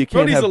 No, but you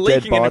can't bodies have are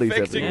dead leaking and bodies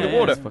affecting everywhere. the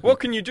water. Yeah, What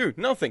can you do?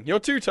 Nothing. You're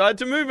too tired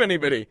to move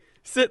anybody.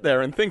 Sit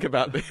there and think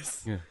about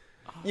this. Yeah.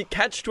 You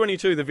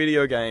Catch-22, the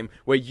video game,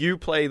 where you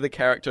play the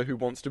character who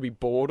wants to be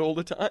bored all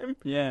the time.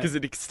 Yeah. Because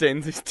it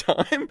extends his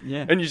time.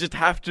 Yeah. And you just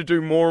have to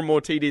do more and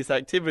more tedious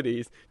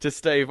activities to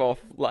stave off,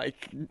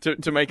 like,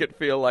 to make it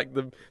feel like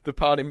the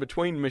part in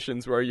between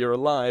missions where you're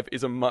alive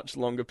is a much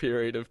longer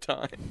period of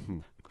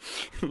time.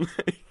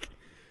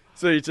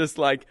 So you're just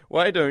like,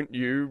 why don't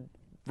you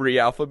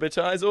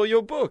re-alphabetize all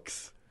your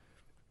books?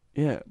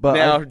 Yeah, but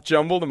now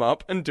jumble them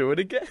up and do it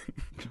again.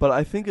 But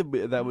I think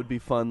that would be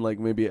fun. Like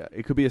maybe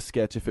it could be a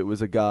sketch if it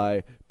was a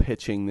guy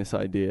pitching this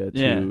idea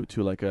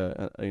to like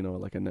a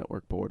like a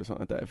network board or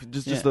something like that.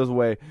 Just as a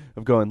way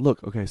of going,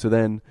 look, okay, so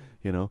then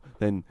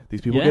then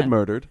these people get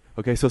murdered.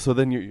 Okay, so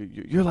then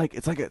you're like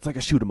it's like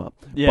a shoot 'em up.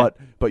 Yeah.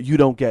 But you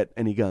don't get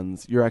any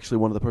guns. You're actually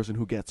one of the person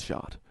who gets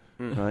shot,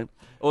 right?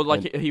 Or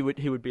like he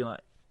would be like,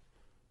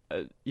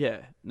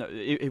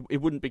 it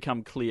wouldn't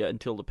become clear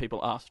until the people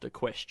asked a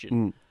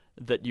question.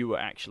 That you were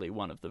actually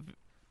one of the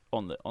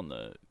on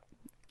the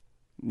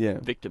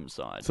victim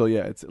side. So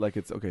yeah, it's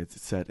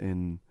set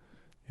in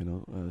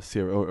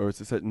Syria or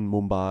it's set in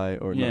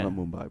Mumbai or not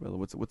Mumbai. But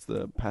what's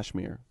the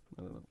Kashmir?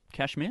 I don't know.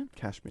 Kashmir?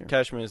 Kashmir.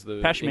 Kashmir's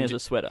the Kashmir's a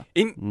sweater.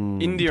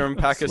 India and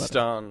sweater.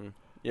 Pakistan,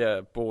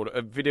 bought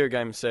a video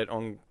game set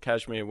on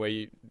Kashmir where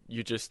you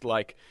just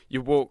like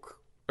you walk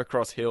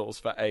across hills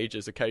for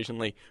ages,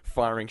 occasionally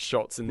firing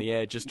shots in the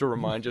air just to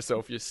remind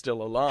yourself you're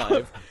still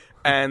alive,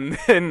 and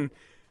then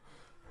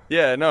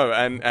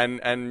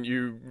and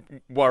you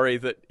worry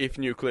that if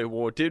nuclear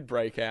war did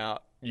break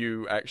out,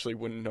 you actually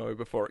wouldn't know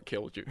before it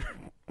killed you.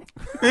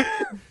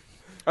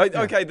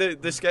 Okay,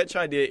 the sketch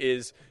idea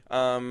is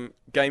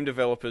game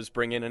developers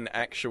bring in an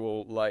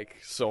actual like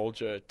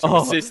soldier to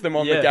assist them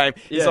on the game.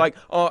 It's like,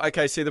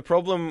 okay, see the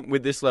problem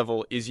with this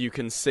level is you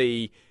can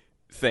see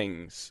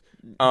things.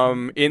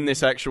 In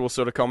this actual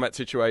sort of combat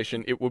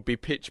situation, it would be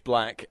pitch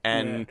black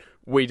and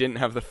we didn't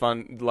have the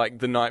fun, like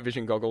the night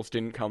vision goggles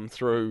didn't come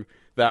through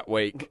that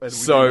week.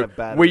 So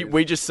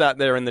we just sat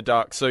there in the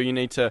dark. So you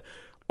need to,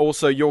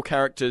 also your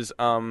characters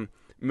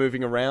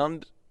moving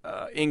around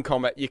in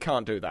combat, you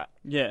can't do that.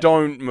 Yeah.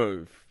 Don't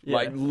move. Yeah.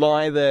 Like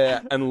lie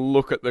there and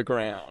look at the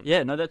ground.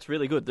 Yeah, no, that's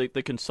really good.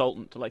 The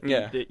consultant, like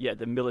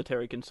the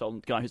military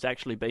consultant guy who's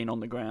actually been on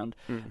the ground,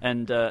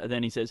 and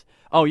then he says,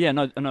 "Oh yeah,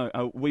 no,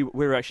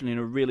 we're actually in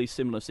a really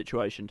similar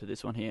situation to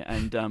this one here."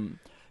 And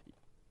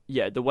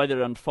the way that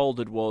it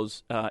unfolded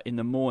was in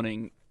the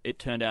morning, it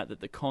turned out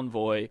that the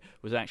convoy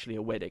was actually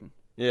a wedding.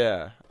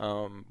 Yeah,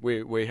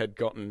 we had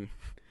gotten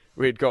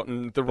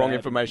the wrong Bad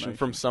information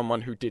from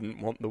someone who didn't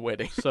want the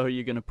wedding. So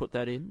you're going to put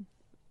that in?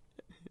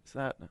 Is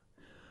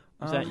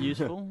that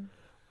useful?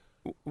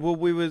 Well,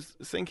 we was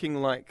thinking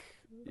like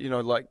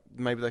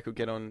maybe they could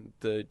get on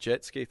the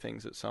jet ski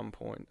things at some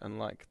point, and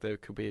like there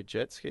could be a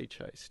jet ski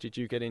chase. Did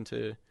you get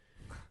into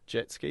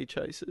jet ski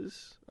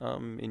chases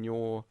in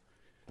your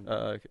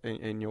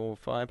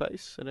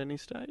firebase at any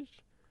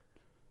stage?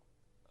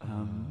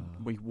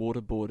 We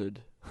waterboarded.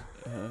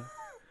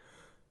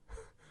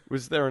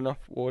 Was there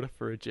enough water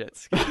for a jet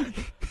ski?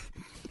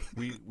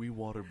 We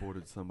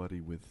waterboarded somebody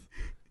with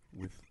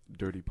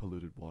dirty,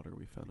 polluted water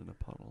we found in a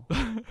puddle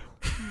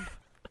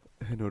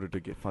in order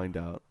to find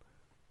out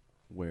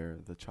where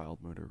the child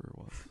murderer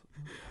was.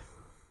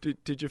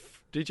 Did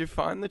you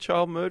find the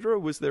child murderer?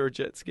 Was there a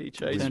jet ski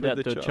chase? Turned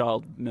out the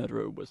child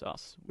murderer was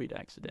us. We'd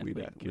accidentally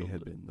We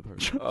had been the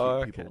person.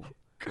 Okay. People.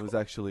 It was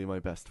actually my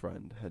best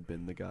friend had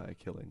been the guy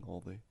killing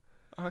all the.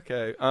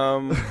 Okay.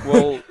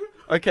 Well.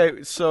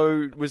 Okay.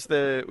 So was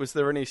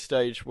there any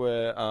stage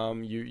where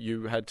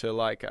you had to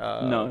like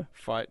no.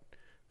 fight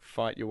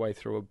your way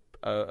through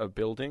a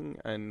building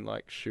and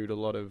like shoot a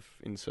lot of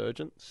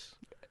insurgents?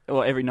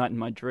 Well, every night in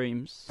my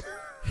dreams.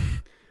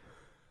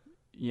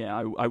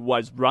 Yeah, I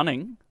was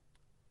running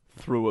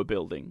through a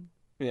building.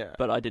 Yeah.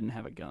 But I didn't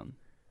have a gun.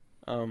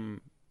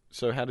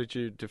 So how did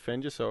you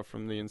defend yourself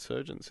from the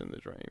insurgents in the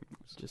dream?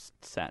 Just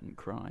sat and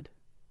cried.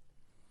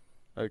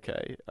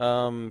 Okay.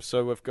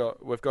 So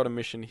we've got a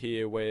mission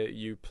here where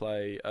you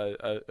play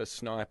a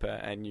sniper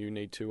and you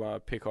need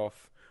to pick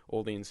off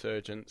all the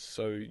insurgents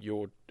so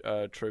your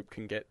troop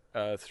can get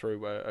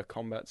through a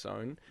combat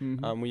zone.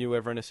 Mm-hmm. Were you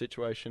ever in a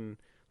situation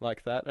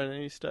like that at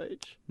any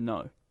stage?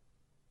 No.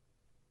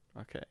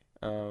 Okay.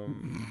 I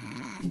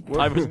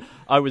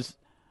was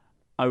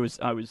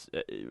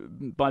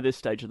by this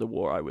stage of the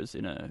war. I was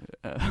in a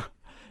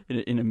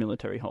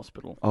military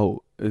hospital.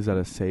 Oh, is that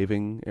a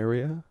saving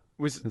area?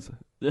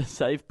 The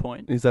save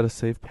point? Is that a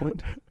save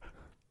point?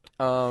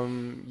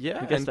 Yeah.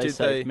 I guess and they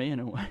saved me in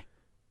a way.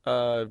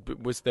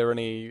 Was there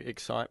any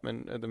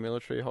excitement at the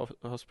military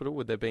hospital?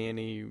 Would there be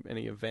any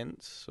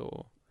events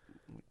or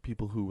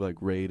people who like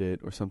raid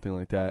it or something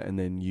like that, and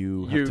then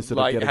you have to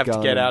to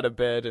get out of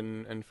bed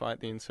and fight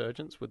the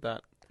insurgents? Would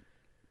that?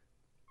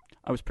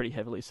 I was pretty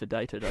heavily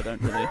sedated. I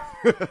don't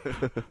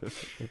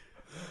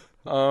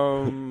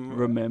really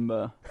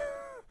remember.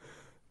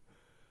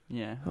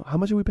 Yeah. How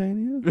much are we paying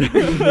you?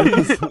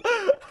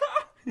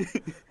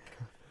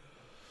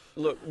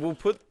 Look, we'll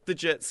put the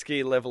jet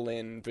ski level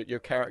in, but your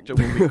character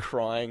will be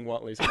crying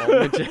while he's on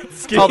the jet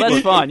ski. Oh,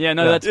 that's fine. Yeah,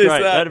 no, that's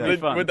great. That'd be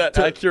fun. Would that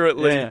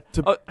accurately? Yeah.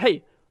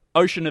 Hey,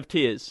 Ocean of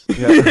Tears.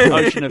 Yeah.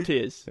 Ocean of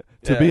Tears.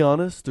 To be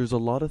honest, there's a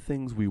lot of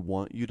things we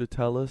want you to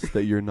tell us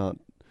that you're not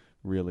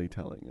really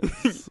telling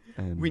us.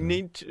 And, we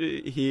need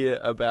to hear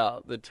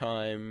about the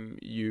time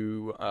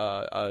you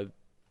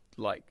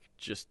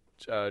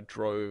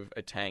drove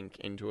a tank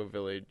into a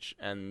village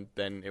and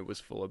then it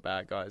was full of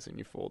bad guys and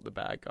you fought the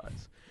bad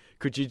guys.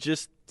 Could you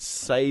just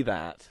say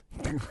that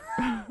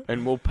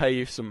and we'll pay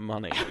you some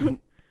money?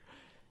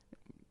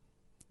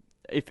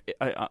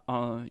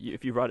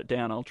 If you write it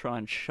down, I'll try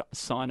and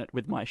sign it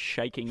with my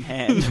shaking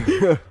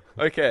hand.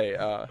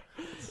 Okay.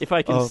 If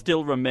I can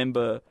still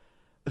remember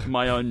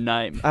my own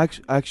name.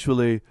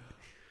 Actually,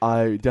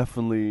 I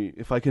definitely,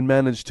 if I can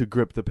manage to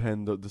grip the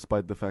pen,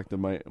 despite the fact that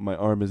my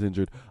arm is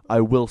injured,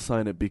 I will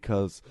sign it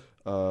because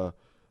I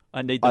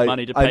need the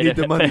money to pay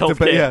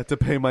to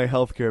pay my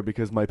healthcare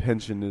because my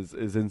pension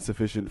is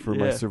insufficient for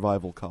my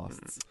survival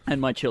costs. And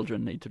my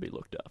children need to be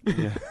looked up.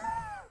 Yeah.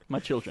 My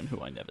children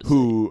who I never see.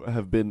 Who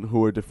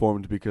are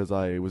deformed because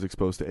I was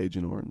exposed to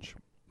Agent Orange.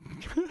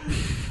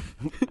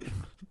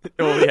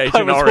 Or the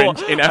Agent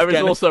Orange in I was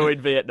Afghanistan. also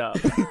in Vietnam.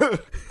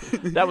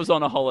 That was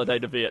on a holiday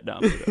to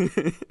Vietnam.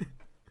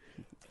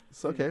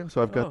 It's okay.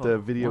 So I've got Oh,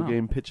 video wow.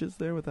 game pitches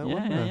there with that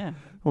one. Yeah.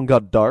 One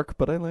got dark,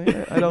 but I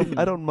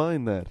don't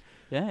mind that.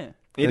 Yeah.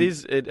 It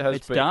has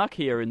It's been, dark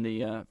here in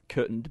the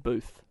curtained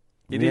booth.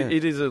 It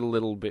is a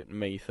little bit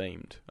me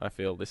themed. I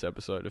feel this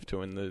episode of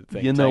Two in the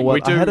Think You know Tank. what?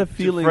 We do I had a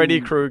feeling-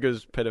 Freddy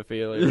Krueger's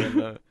pedophilia.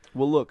 And,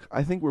 Well, look,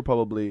 I think we're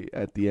probably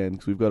at the end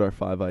because we've got our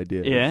 5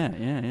 ideas. Yeah.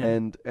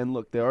 And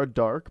look, they are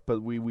dark,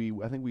 but we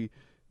I think we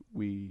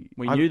We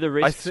I- knew the I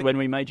risks think- when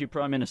we made you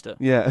Prime Minister.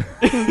 yeah.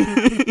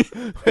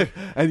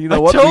 And you know I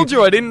what? told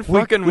you I didn't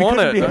fucking we want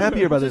couldn't it. be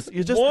happier about this.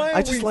 You just, Why I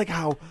are just we- like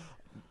how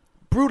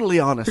brutally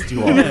honest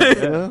you are. You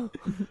know?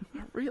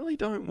 I really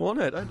don't want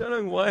it. I don't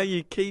know why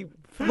you keep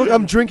Look,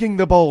 I'm drinking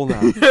the bowl now.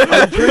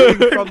 I'm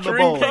drinking from the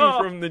bowl. drinking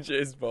from the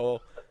jizz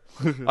bowl.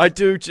 I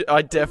do.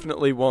 I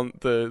definitely want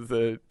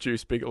the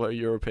Juice Bigelow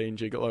European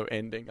Gigolo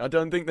ending. I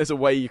don't think there's a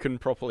way you can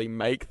properly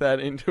make that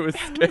into a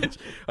sketch.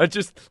 I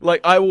just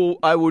like I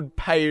would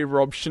pay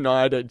Rob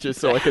Schneider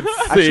just so I could see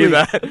Actually,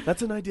 that.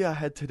 That's an idea I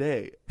had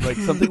today. Like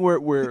something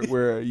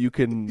where you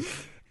can.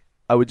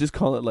 I would just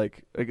call it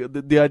like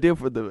the idea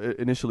for the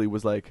initially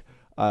was like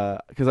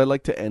because I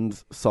like to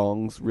end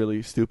songs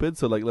really stupid.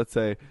 So like let's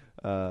say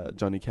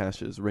Johnny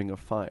Cash's Ring of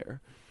Fire,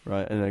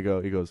 right? And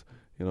he goes,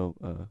 you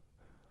know.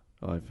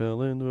 I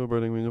fell into a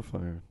burning ring of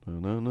fire. No,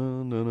 no,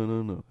 no, no, no,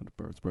 no, no. It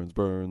burns, burns,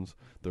 burns.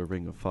 The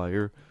ring of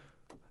fire.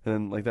 And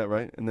then like that,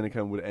 right? And then it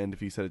kind of would end if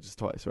he said it just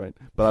twice, right?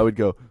 But I would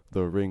go,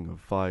 the ring of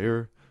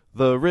fire.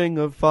 The ring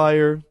of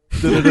fire.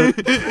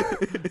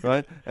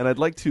 Right? And I'd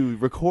like to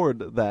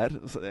record that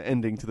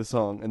ending to the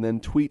song and then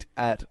tweet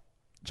at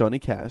Johnny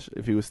Cash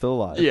if he was still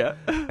alive. Yeah.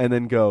 And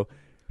then go,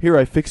 here,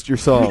 I fixed your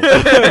song.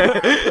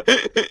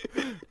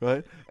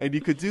 Right? And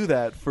you could do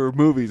that for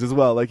movies as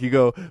well. Like you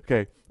go,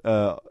 okay,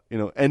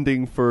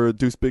 ending for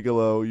Deuce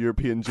Bigelow,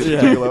 European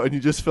Gigolo, and you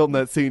just film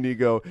that scene and you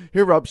go,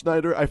 here, Rob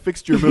Schneider, I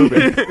fixed your movie.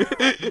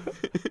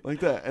 Like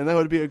that. And that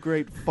would be a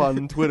great,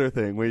 fun Twitter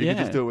thing where you could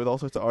just do it with all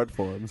sorts of art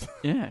forms.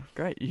 Yeah,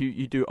 great.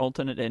 You do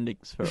alternate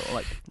endings for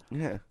like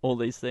all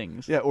these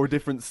things. Yeah, or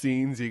different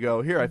scenes. You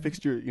go, here, I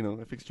fixed your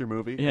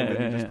movie. Yeah, and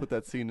then you just yeah. put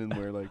that scene in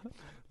where like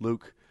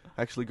Luke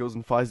actually goes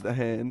and finds the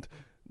hand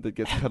that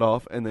gets cut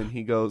off, and then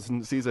he goes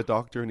and sees a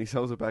doctor and he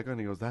sews it back on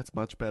and he goes, that's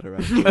much better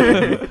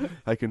actually.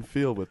 I can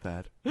feel with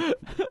that. I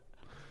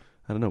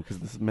don't know, because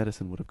this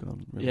medicine would have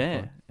gone really far.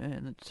 Yeah,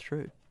 that's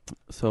true.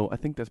 So I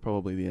think that's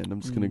probably the end.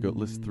 I'm just going to go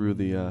list through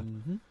the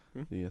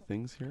Mm-hmm.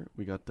 things here.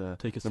 We got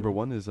Take us number through.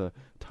 1 is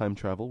time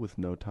travel with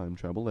no time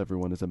travel.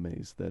 Everyone is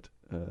amazed that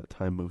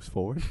time moves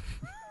forward.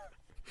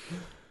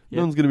 Yeah.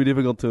 No one's going to be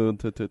difficult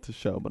to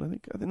show, but I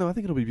think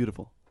it'll be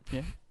beautiful.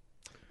 Yeah.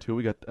 2,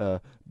 we got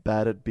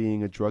bad at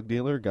being a drug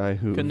dealer, guy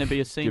who Couldn't there be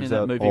a scene in gives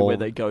that out movie all where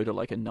they go to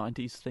like a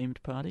 90s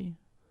themed party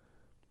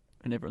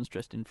and everyone's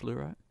dressed in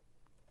fluorite?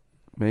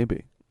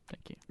 maybe.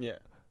 Thank you. Yeah.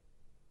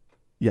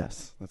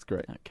 Yes, that's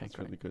great. Okay, That's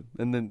great. really good.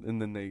 And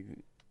then they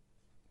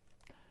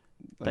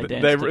They like,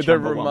 dance They to the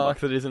Chumbawamba. remark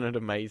that isn't it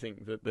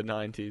amazing that the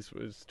 90s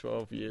was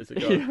 12 years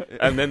ago, Yeah.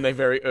 and then they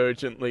very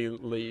urgently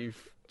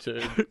leave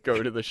to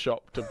go to the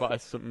shop to buy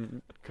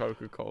some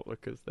Coca-Cola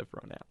because they've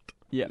run out.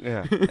 Yeah.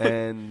 yeah,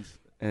 and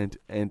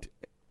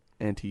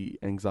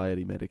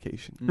anti-anxiety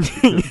medication.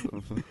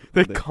 Mm.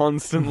 They're They-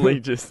 constantly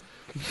just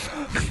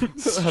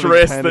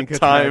stressed panic that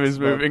time attacks, is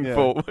but, moving yeah.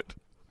 forward.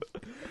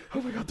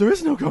 Oh my god, there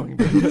is no going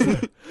back. is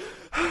there?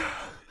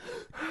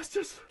 It's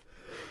just.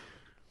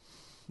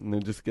 And they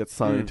just get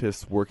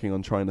scientists working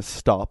on trying to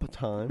stop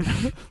time.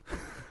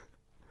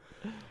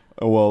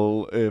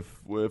 Well,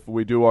 if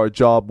we do our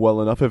job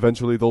well enough,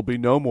 eventually there'll be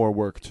no more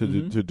work to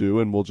do,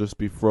 and we'll just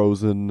be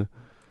frozen.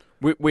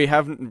 We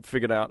haven't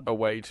figured out a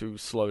way to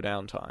slow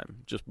down time.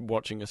 Just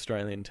watching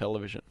Australian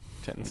television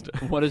tends to.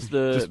 What is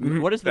the Just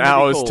movie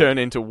hours called? turn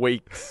into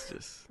weeks.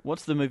 Just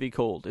What's the movie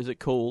called? Is it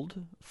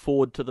called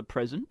Forward to the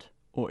Present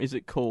or is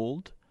it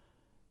called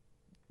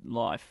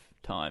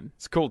Lifetime?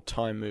 it's called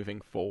time moving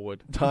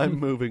forward. Time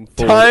moving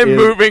forward. Time is-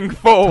 moving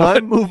forward.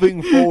 Time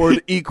moving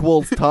forward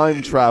equals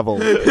time travel.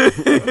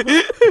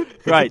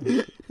 Great.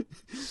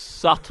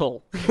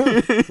 Subtle.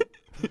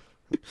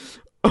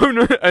 Oh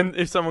no! And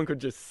if someone could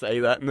just say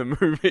that in the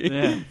movie,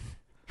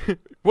 Yeah.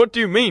 what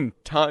do you mean?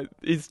 Time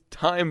is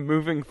time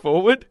moving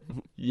forward?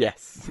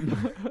 Yes,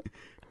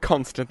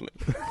 constantly.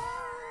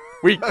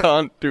 We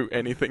can't do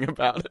anything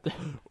about it.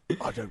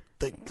 I don't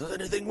think there's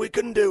anything we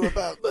can do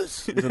about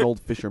this. He's an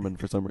old fisherman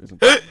for some reason.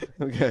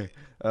 Okay,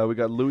 we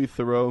got Louis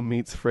Theroux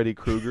meets Freddy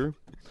Krueger.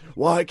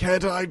 Why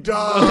can't I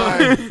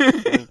die?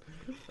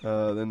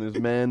 Then there's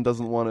man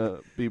doesn't want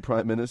to be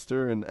prime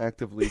minister and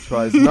actively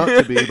tries not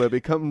to be, but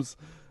becomes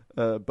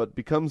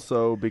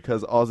so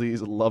because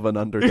Aussies love an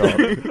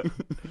underdog.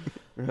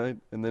 Right,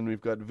 and then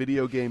we've got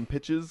video game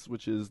pitches,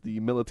 which is the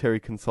military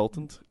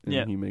consultant,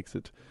 and he makes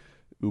it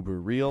uber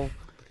real.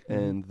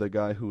 And the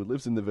guy who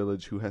lives in the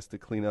village who has to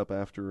clean up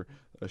after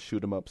a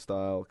shoot 'em up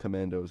style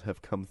commandos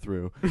have come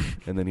through,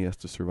 and then he has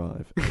to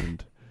survive.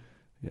 And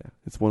Yeah,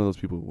 it's one of those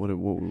people. What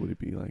would it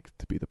be like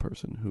to be the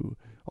person who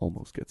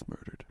almost gets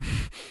murdered?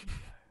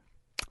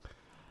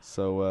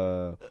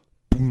 So,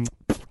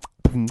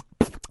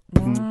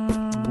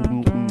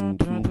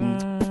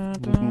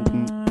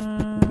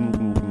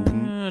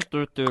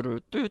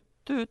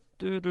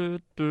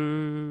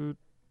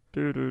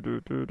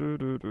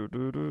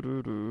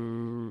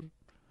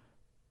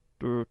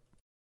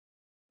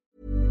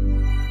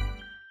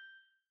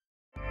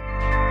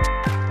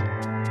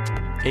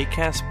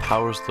 Acast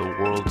powers the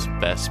world's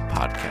best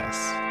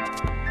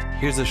podcasts.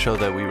 Here's a show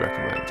that we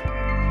recommend.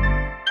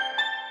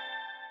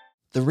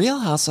 The Real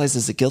Housewives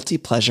is a guilty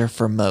pleasure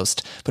for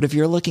most, but if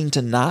you're looking to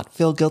not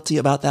feel guilty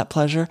about that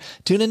pleasure,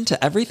 tune in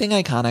to Everything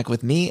Iconic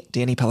with me,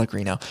 Danny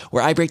Pellegrino,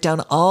 where I break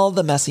down all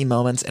the messy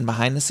moments and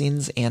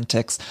behind-the-scenes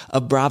antics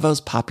of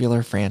Bravo's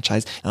popular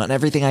franchise. And on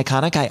Everything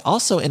Iconic, I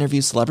also interview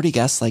celebrity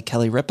guests like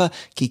Kelly Ripa,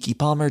 Keke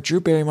Palmer,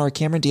 Drew Barrymore,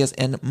 Cameron Diaz,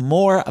 and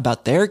more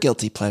about their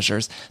guilty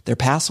pleasures, their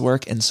past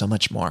work, and so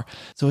much more.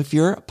 So if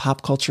you're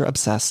pop culture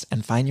obsessed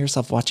and find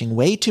yourself watching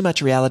way too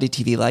much reality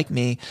TV like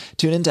me,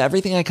 tune in to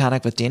Everything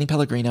Iconic with Danny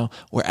Pellegrino,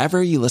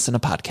 wherever you listen to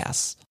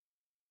podcasts.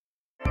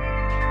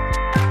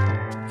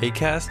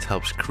 Acast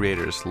helps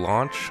creators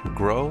launch,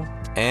 grow,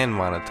 and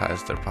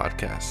monetize their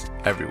podcasts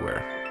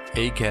everywhere.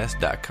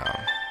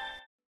 Acast.com.